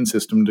your immune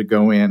system to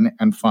go in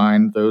and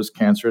find those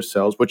cancerous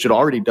cells, which it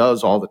already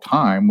does all the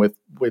time with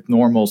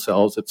normal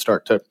cells that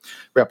start to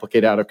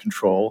replicate out of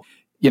control.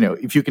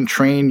 If you can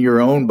train your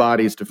own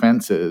body's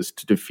defenses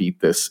to defeat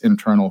this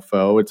internal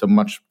foe, it's a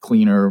much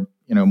cleaner,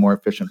 more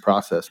efficient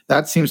process.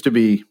 That seems to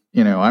be,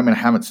 I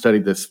haven't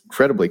studied this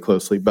incredibly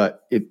closely,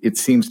 but it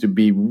seems to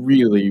be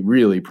really,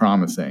 really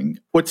promising.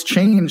 What's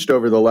changed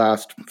over the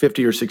last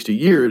 50 or 60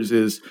 years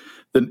is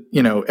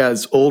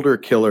as older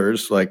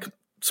killers like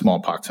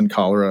smallpox and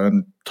cholera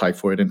and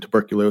typhoid and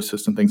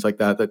tuberculosis and things like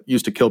that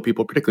used to kill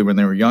people, particularly when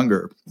they were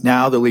younger.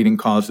 Now the leading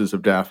causes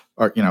of death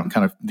are, kind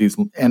of these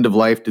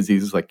end-of-life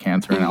diseases like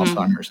cancer and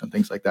Alzheimer's and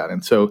things like that.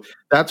 And so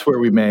that's where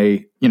we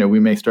may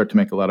start to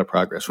make a lot of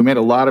progress. We made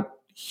a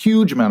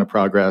huge amount of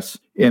progress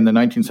in the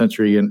 19th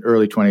century and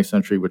early 20th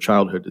century with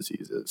childhood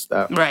diseases.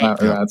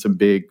 That's a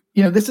big,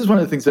 this is one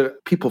of the things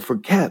that people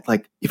forget.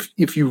 Like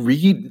if you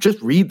read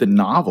the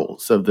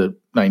novels of the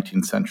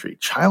 19th century,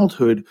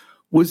 childhood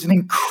was an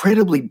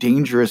incredibly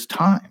dangerous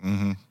time.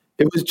 Mm-hmm.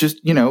 It was just,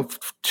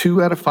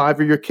 2 out of 5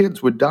 of your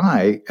kids would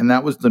die. And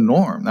that was the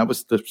norm. That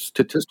was the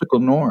statistical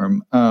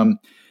norm.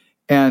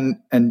 And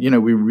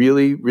we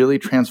really, really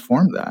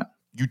transformed that.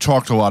 You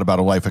talked a lot about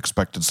life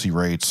expectancy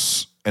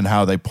rates and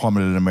how they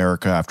plummeted in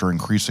America after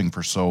increasing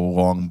for so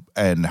long,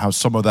 and how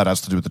some of that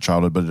has to do with the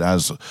childhood, but it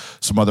has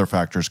some other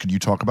factors. Could you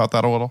talk about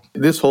that a little?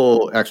 This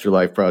whole Extra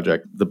Life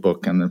project, the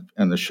book and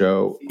the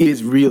show,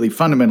 is really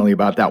fundamentally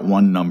about that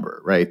one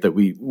number, right? That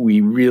we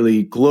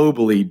really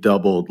globally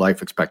doubled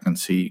life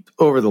expectancy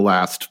over the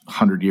last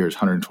 100 years,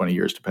 120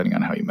 years, depending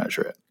on how you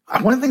measure it.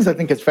 One of the things I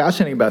think is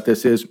fascinating about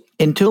this is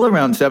until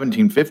around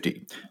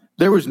 1750,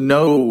 there was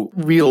no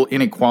real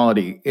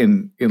inequality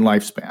in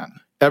lifespan.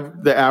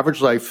 The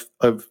average life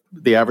of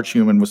the average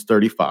human was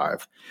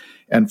 35,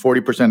 and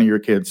 40% of your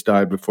kids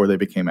died before they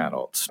became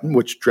adults,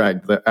 which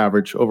dragged the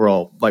average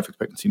overall life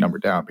expectancy number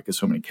down because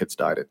so many kids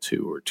died at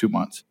 2 or 2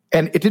 months.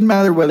 And it didn't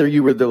matter whether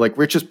you were the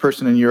richest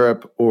person in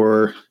Europe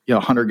or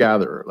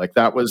hunter-gatherer.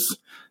 That was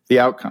the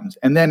outcomes.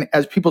 And then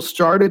as people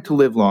started to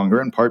live longer,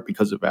 in part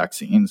because of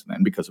vaccines and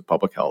then because of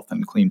public health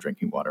and clean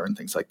drinking water and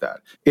things like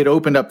that, it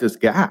opened up this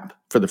gap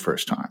for the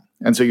first time.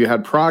 And so you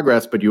had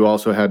progress, but you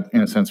also had,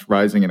 in a sense,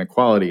 rising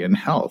inequality in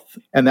health.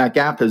 And that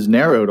gap has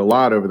narrowed a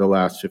lot over the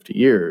last 50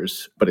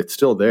 years, but it's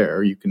still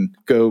there. You can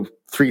go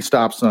 3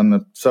 stops on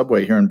the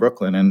subway here in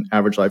Brooklyn, and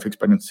average life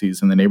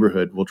expectancies in the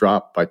neighborhood will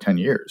drop by 10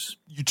 years.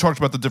 You talked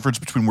about the difference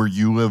between where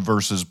you live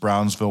versus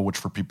Brownsville, which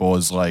for people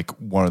is like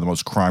one of the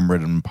most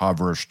crime-ridden,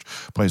 impoverished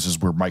places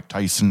where Mike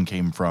Tyson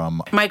came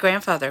from. My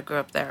grandfather grew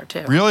up there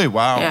too. Really?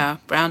 Wow. Yeah,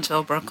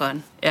 Brownsville,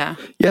 Brooklyn. Yeah.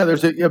 Yeah,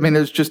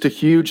 there's just a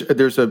huge,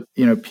 there's a,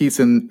 piece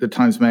in the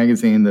Times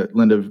Magazine that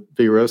Linda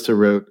Villarosa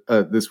wrote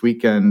this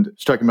weekend.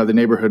 She's talking about the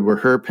neighborhood where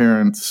her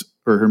parents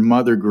or her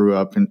mother grew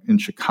up in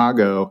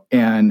Chicago.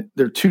 And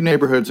there are 2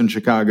 neighborhoods in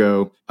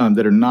Chicago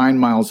that are 9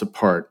 miles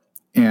apart.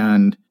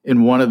 And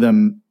in one of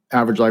them,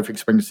 average life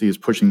expectancy is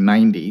pushing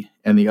 90,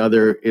 and the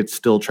other, it's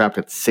still trapped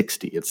at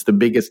 60. It's the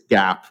biggest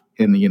gap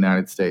in the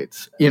United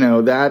States.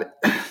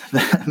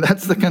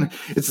 That's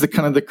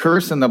the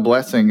curse and the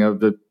blessing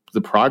of the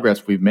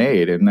progress we've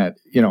made, and that,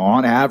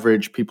 on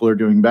average, people are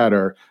doing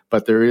better,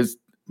 but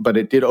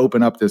it did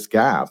open up this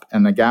gap,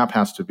 and the gap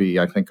has to be,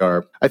 I think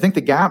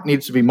the gap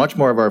needs to be much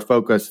more of our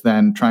focus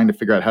than trying to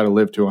figure out how to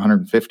live to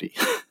 150.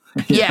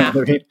 Yeah. I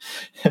mean?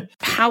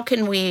 How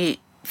can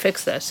we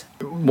fix this?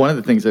 One of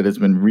the things that has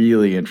been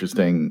really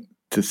interesting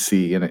to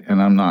see, and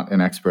I'm not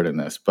an expert in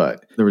this,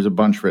 but there was a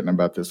bunch written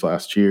about this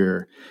last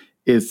year,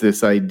 is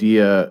this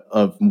idea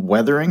of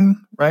weathering,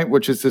 right?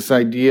 Which is this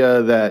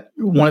idea that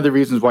one of the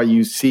reasons why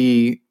you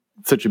see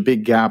such a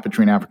big gap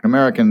between African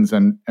Americans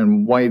and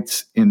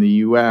whites in the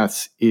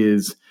U.S.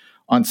 is,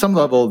 on some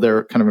level,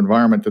 their kind of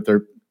environment that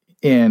they're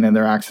in and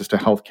their access to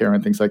healthcare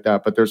and things like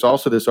that. But there's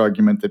also this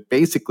argument that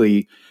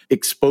basically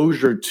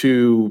exposure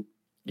to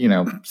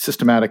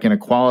systematic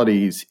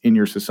inequalities in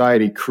your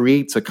society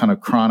creates a kind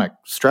of chronic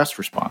stress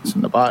response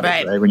in the body,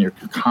 right? When you're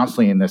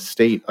constantly in this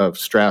state of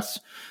stress,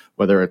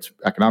 whether it's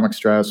economic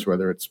stress,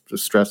 whether it's the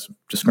stress of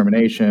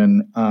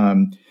discrimination,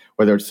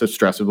 whether it's the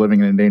stress of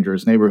living in a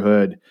dangerous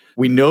neighborhood.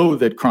 We know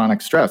that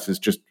chronic stress is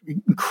just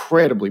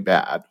incredibly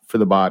bad for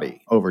the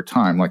body over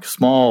time. Like,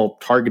 small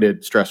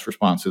targeted stress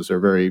responses are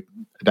very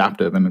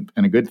adaptive and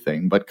a good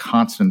thing, but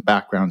constant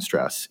background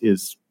stress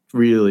is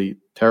really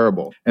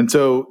terrible. And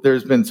so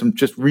there's been some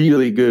just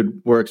really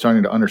good work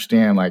starting to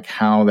understand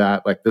how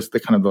that, the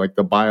kind of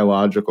the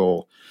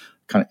biological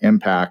kind of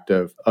impact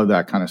of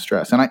that kind of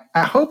stress. And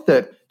I hope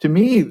that, to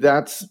me,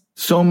 that's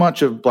so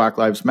much of Black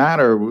Lives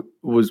Matter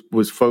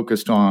was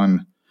focused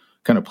on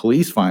kind of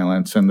police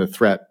violence and the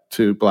threat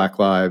to Black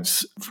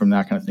lives from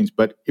that kind of things.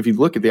 But if you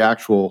look at the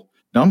actual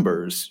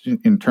numbers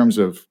in terms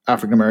of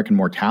African American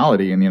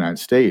mortality in the United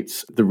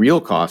States, the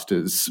real cost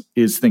is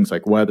things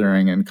like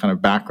weathering and kind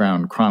of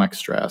background chronic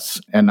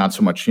stress, and not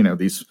so much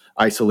these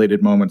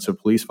isolated moments of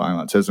police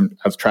violence,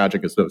 as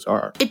tragic as those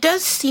are. It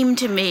does seem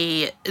to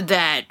me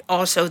that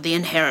also the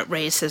inherent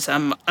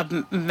racism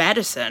of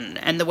medicine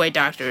and the way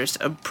doctors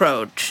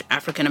approach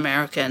African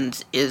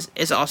Americans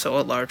is also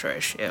a larger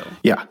issue.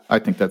 Yeah, I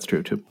think that's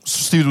true too.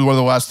 So, Steve, one of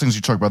the last things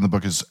you talk about in the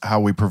book is how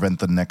we prevent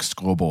the next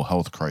global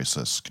health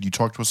crisis. Could you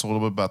talk to us a little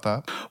bit about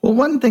that? Well,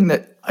 one thing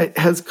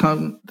that's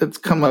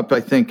come up,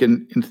 I think,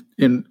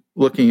 in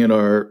looking at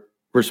our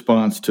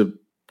response to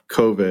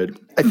COVID,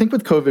 I think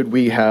with COVID,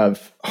 we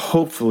have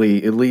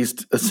hopefully at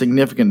least a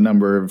significant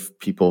number of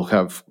people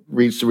have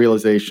reached the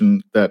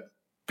realization that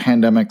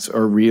pandemics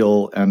are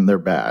real and they're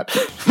bad.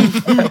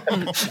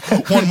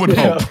 One would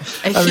hope.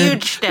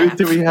 Huge step.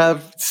 Do we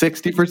have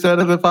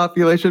 60% of the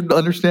population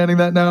understanding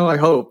that now? I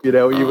hope. You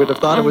would have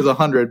thought it was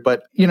 100.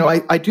 But,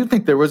 I do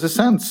think there was a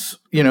sense,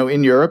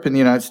 in Europe and the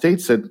United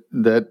States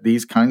that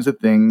these kinds of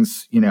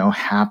things,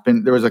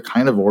 happen. There was a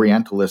kind of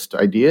Orientalist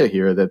idea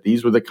here that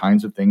these were the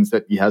kinds of things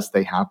that, yes,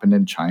 they happened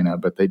in China,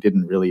 but they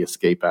didn't really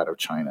escape out of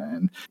China.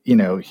 And,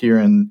 here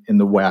in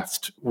the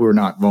West, we're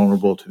not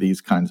vulnerable to these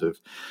kinds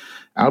of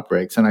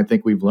outbreaks. And I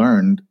think we've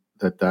learned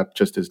that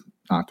just is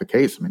not the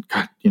case. I mean,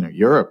 God,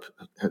 Europe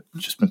has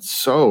just been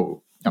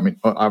so,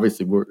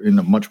 obviously we're in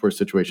a much worse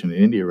situation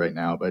in India right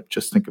now, but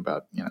just think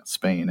about,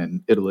 Spain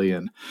and Italy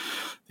and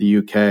the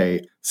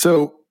UK.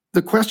 So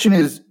the question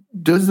is,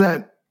 does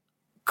that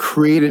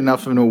create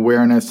enough of an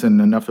awareness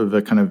and enough of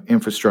a kind of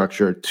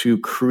infrastructure to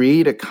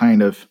create a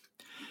kind of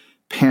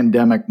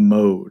pandemic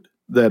mode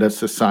that a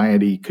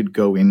society could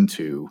go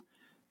into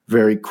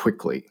very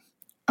quickly?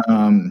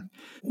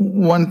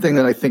 One thing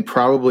that I think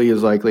probably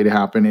is likely to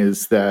happen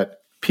is that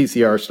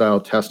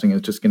PCR-style testing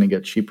is just going to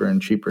get cheaper and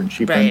cheaper and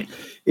cheaper. Right.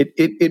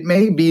 It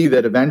may be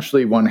that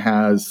eventually one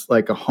has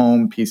like a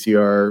home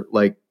PCR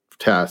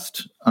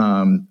test. I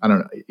don't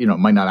know. It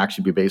might not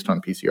actually be based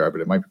on PCR, but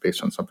it might be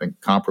based on something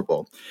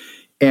comparable,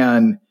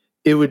 and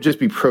it would just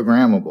be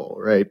programmable,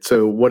 right?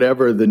 So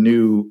whatever the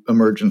new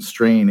emergent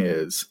strain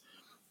is,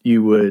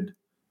 you would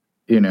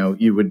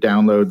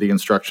download the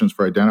instructions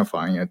for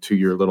identifying it to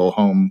your little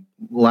home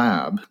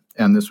lab.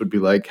 And this would be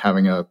like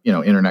having a,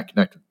 internet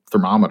connected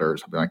thermometer or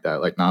something like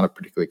that, like not a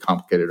particularly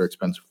complicated or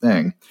expensive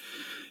thing.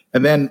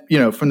 And then,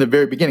 from the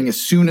very beginning, as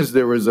soon as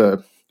there was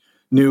a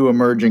new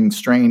emerging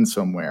strain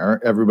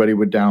somewhere, everybody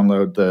would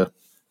download the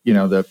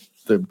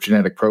the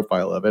genetic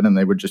profile of it, and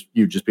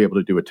you'd just be able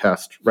to do a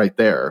test right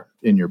there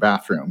in your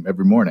bathroom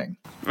every morning.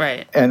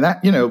 Right. And that,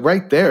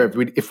 right there,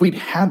 if we'd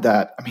had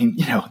that, I mean,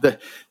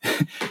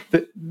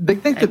 they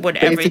think that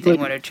everything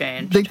would have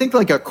changed. They think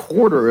like a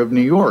quarter of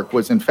New York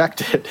was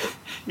infected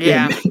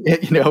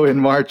in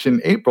March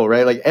and April,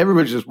 right? Like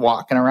everybody's just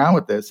walking around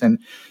with this. And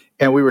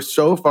we were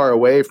so far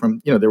away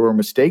from, there were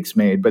mistakes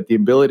made, but the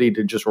ability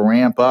to just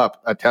ramp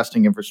up a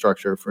testing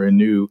infrastructure for a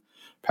new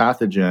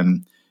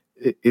pathogen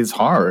is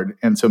hard.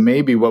 And so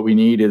maybe what we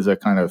need is a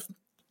kind of,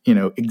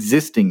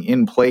 existing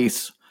in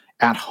place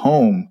at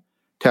home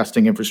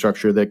testing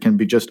infrastructure that can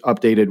be just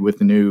updated with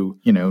the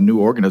new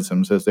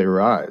organisms as they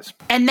arise.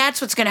 And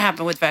that's what's going to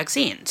happen with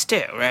vaccines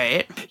too,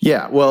 right?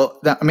 Yeah. Well,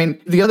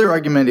 the other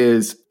argument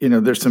is,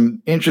 there's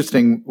some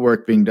interesting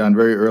work being done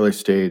very early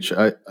stage.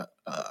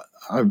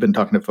 I've been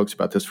talking to folks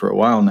about this for a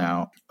while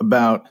now,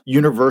 about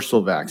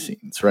universal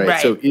vaccines,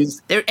 right? So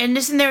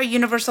isn't there a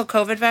universal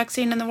COVID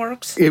vaccine in the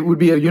works? It would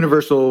be a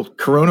universal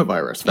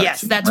coronavirus vaccine.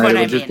 Yes, that's right? What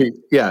I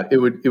mean. It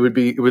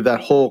would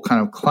that whole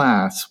kind of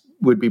class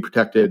would be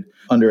protected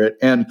under it,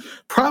 and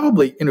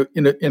probably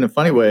in a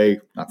funny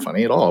way, not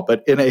funny at all,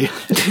 but in a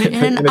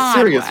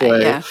serious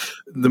way,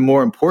 the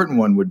more important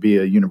one would be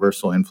a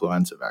universal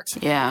influenza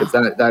vaccine. Yeah, because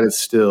that is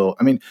still.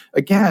 I mean,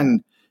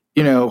 again,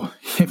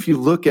 if you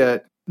look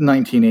at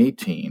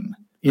 1918,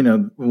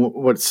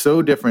 what's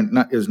so different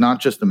is not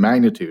just the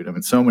magnitude. I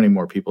mean, so many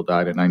more people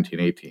died in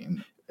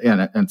 1918,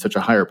 and such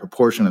a higher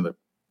proportion of the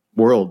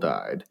world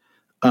died,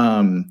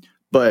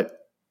 but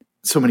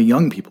so many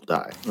young people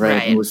died,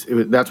 right?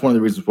 And that's one of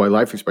the reasons why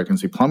life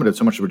expectancy plummeted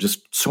so much. There were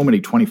just so many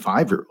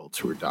 25-year-olds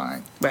who were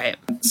dying. Right.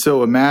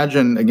 So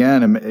imagine,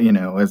 again,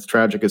 as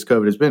tragic as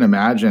COVID has been,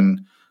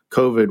 imagine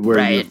COVID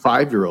where your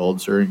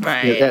 5-year-olds are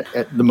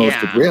at the most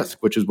at risk,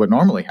 which is what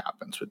normally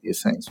happens with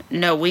these things.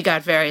 No, we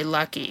got very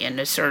lucky in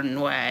a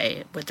certain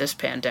way with this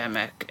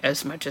pandemic,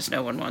 as much as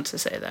no one wants to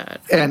say that.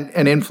 And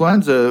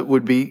influenza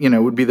would be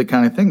the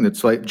kind of thing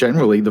that's like,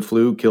 generally the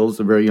flu kills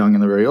the very young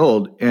and the very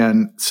old.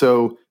 And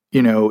so,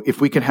 if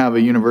we could have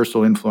a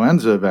universal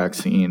influenza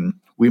vaccine,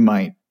 we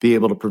might be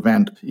able to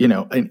prevent,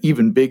 an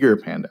even bigger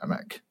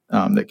pandemic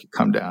that could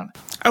come down.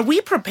 Are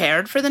we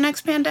prepared for the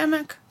next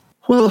pandemic?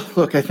 Well,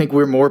 look, I think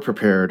we're more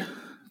prepared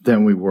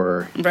than we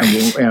were,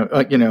 right?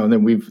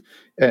 Than we've,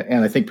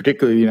 and I think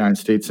particularly the United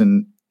States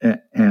and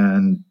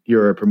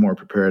Europe are more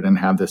prepared and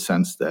have this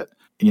sense that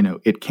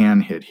it can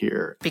hit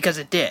here because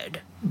it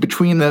did.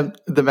 Between the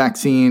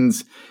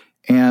vaccines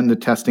and the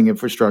testing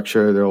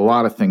infrastructure, there are a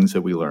lot of things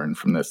that we learned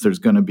from this. There's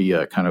going to be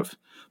a kind of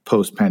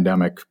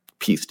post-pandemic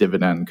peace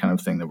dividend kind of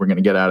thing that we're going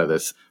to get out of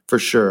this for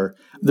sure.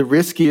 The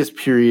riskiest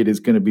period is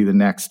going to be the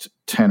next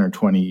 10 or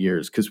 20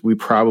 years, because we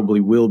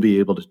probably will be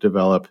able to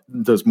develop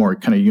those more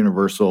kind of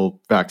universal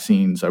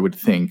vaccines, I would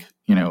think,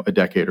 a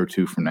decade or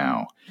two from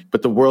now.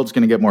 But the world's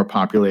going to get more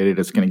populated.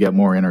 It's going to get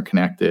more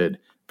interconnected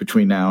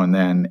between now and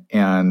then.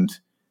 And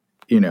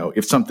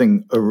if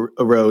something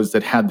arose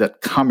that had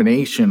that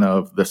combination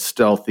of the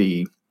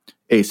stealthy,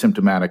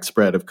 asymptomatic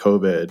spread of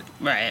COVID,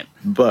 right,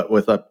 but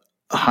with a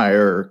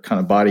higher kind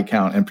of body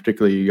count, and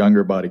particularly a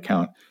younger body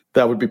count,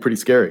 that would be pretty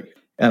scary.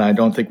 And I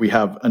don't think we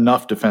have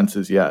enough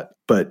defenses yet.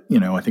 But,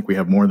 I think we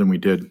have more than we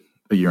did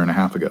a year and a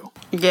half ago.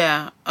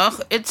 Yeah. Oh,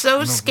 it's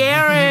so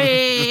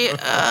scary.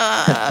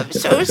 I'm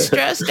so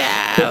stressed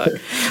out.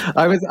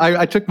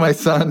 I took my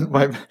son,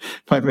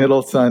 my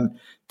middle son,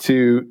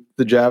 to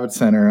the Javits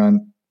Center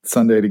on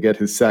Sunday to get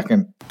his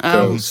second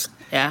dose.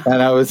 Yeah.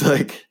 And I was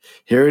like,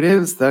 here it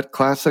is, that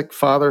classic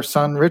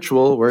father-son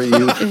ritual where you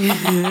go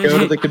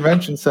to the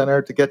convention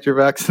center to get your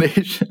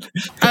vaccination.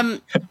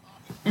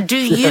 Do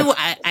you,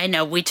 I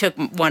know we took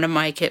one of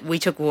my kids, we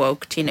took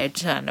woke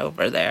teenage son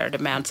over there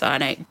to Mount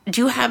Sinai.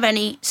 Do you have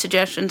any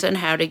suggestions on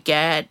how to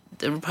get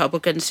the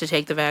Republicans to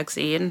take the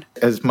vaccine?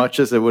 As much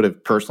as it would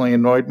have personally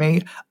annoyed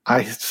me,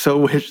 I so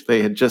wish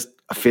they had just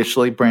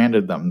officially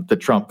branded them the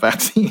Trump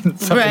vaccine.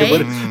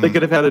 Right. They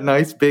could have had a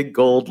nice big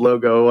gold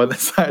logo on the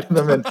side of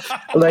them, and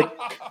like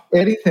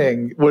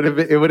anything would have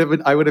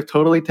been. I would have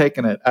totally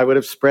taken it. I would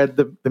have spread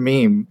the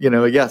meme.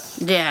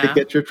 To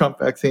get your Trump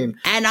vaccine.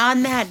 And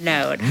on that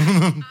note,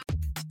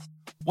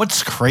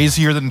 what's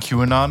crazier than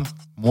QAnon?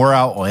 More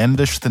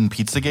outlandish than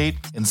Pizzagate?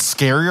 And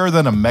scarier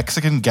than a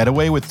Mexican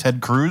getaway with Ted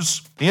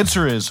Cruz? The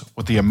answer is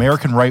what the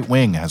American right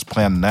wing has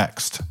planned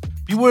next.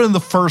 Be one of the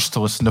first to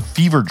listen to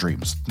Fever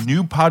Dreams, the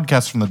new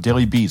podcast from the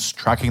Daily Beast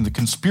tracking the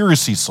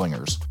conspiracy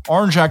slingers,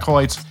 orange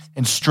acolytes,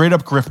 and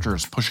straight-up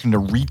grifters pushing to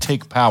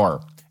retake power.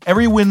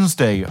 Every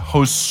Wednesday,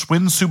 hosts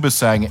Swin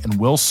Subasang and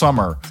Will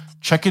Sommer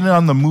check in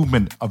on the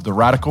movement of the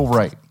radical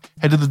right.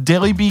 Head to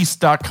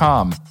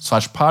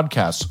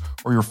thedailybeast.com/podcasts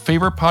or your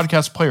favorite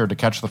podcast player to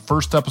catch the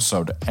first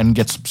episode and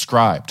get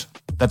subscribed.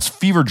 That's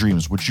Fever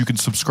Dreams, which you can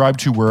subscribe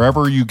to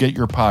wherever you get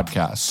your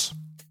podcasts.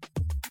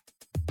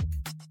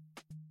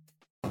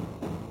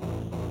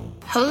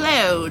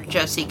 hello,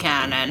 Jesse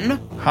Cannon.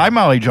 Hi,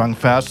 Molly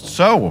Jungfast.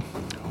 So,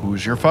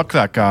 who's your fuck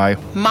that guy?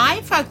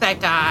 My fuck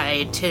that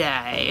guy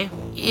today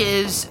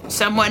is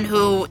someone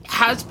who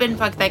has been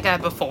fuck that guy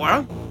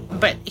before,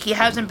 but he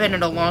hasn't been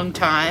in a long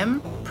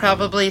time,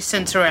 probably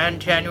since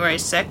around January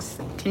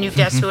 6th. Can you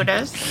guess who it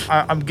is?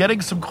 I'm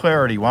getting some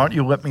clarity. Why don't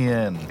you let me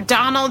in?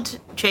 Donald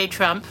J.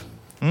 Trump.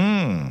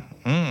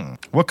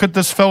 What could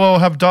this fellow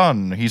have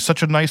done? He's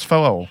such a nice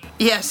fellow.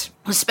 Yes,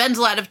 he spends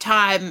a lot of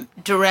time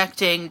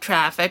directing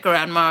traffic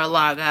around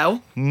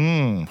Mar-a-Lago,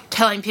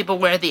 telling people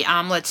where the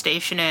omelet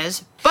station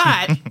is.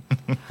 But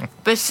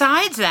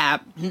besides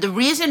that, the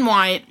reason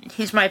why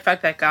he's my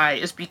fuck that guy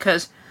is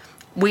because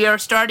we are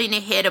starting to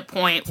hit a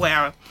point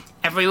where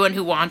everyone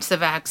who wants the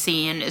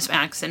vaccine is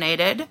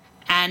vaccinated,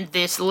 and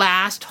this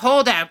last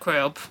holdout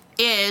group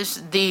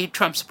is the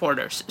Trump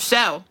supporters.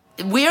 So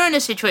we're in a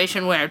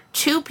situation where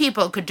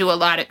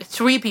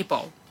three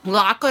people,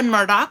 Lachlan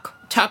Murdoch,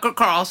 Tucker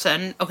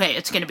Carlson. Okay,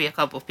 it's going to be a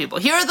couple of people.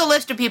 Here are the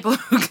list of people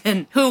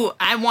who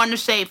I want to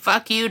say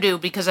fuck you to,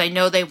 because I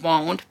know they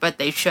won't, but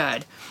they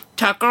should.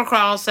 Tucker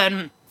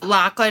Carlson,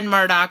 Lachlan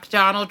Murdoch,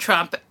 Donald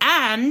Trump,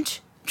 and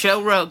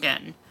Joe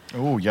Rogan.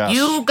 Oh, yes.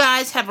 You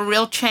guys have a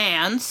real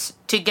chance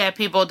to get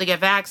people to get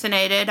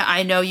vaccinated.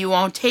 I know you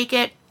won't take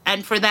it,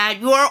 and for that,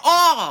 you are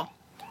all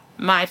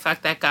my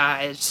fuck that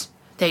guys.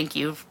 Thank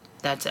you.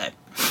 That's it.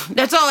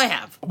 That's all I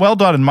have. Well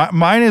done. And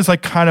mine is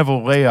like kind of a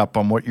layup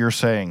on what you're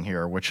saying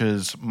here, which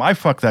is my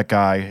fuck that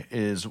guy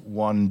is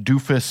one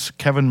doofus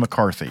Kevin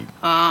McCarthy.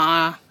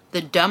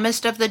 The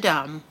dumbest of the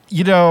dumb.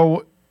 You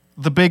know,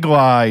 the big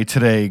lie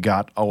today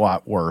got a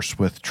lot worse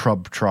with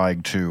Trump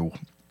trying to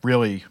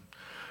really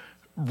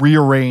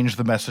rearrange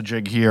the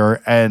messaging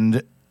here.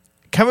 And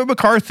Kevin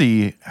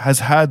McCarthy has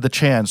had the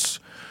chance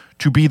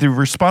to be the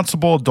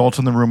responsible adult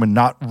in the room and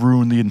not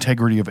ruin the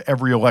integrity of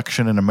every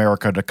election in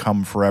America to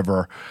come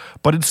forever.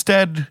 But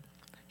instead,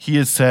 he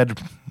has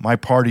said, my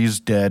party's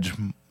dead.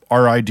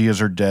 Our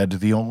ideas are dead.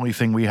 The only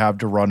thing we have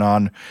to run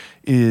on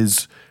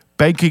is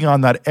banking on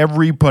that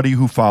everybody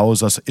who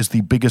follows us is the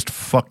biggest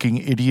fucking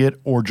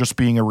idiot or just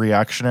being a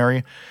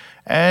reactionary.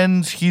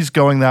 And he's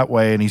going that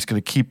way, and he's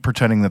going to keep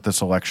pretending that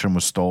this election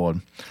was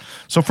stolen.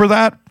 So for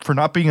that, for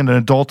not being an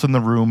adult in the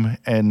room,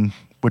 and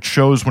which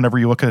shows whenever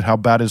you look at how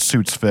bad his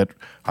suits fit,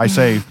 I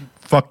say,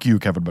 fuck you,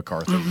 Kevin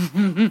McCarthy.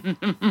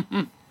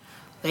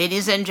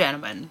 Ladies and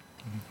gentlemen,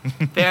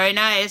 very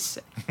nice.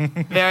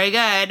 Very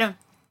good.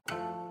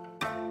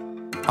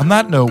 On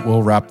that note,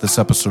 we'll wrap this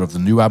episode of The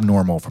New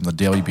Abnormal from The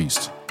Daily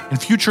Beast. In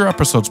future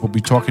episodes, we'll be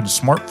talking to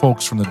smart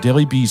folks from The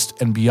Daily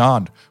Beast and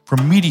beyond,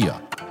 from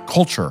media,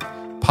 culture,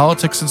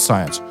 politics, and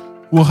science,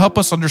 who will help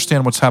us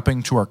understand what's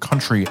happening to our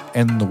country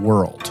and the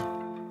world.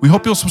 We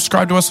hope you'll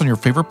subscribe to us on your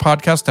favorite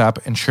podcast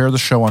app and share the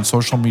show on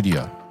social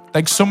media.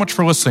 Thanks so much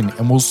for listening,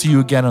 and we'll see you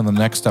again on the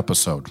next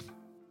episode.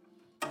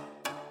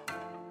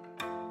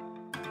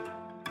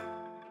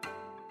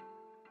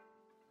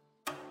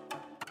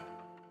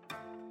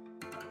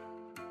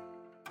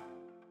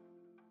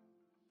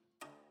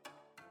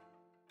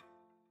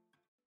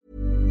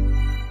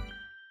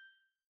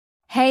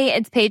 Hey,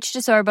 it's Paige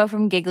DeSorbo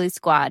from Giggly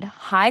Squad.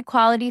 High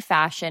quality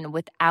fashion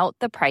without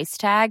the price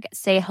tag.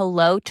 Say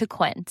hello to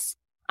Quince.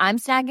 I'm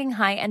snagging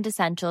high-end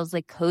essentials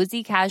like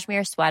cozy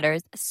cashmere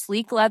sweaters,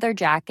 sleek leather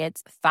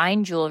jackets,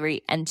 fine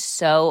jewelry, and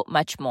so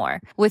much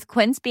more. With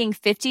Quince being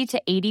 50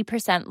 to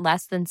 80%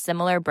 less than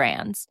similar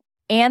brands.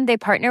 And they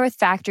partner with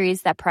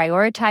factories that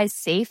prioritize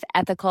safe,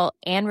 ethical,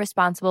 and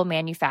responsible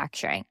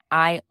manufacturing.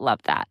 I love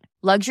that.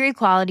 Luxury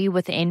quality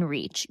within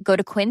reach. Go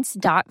to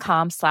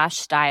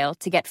quince.com/style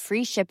to get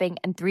free shipping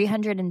and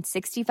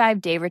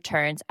 365-day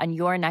returns on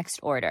your next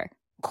order.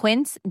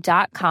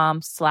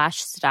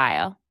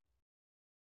 Quince.com/style.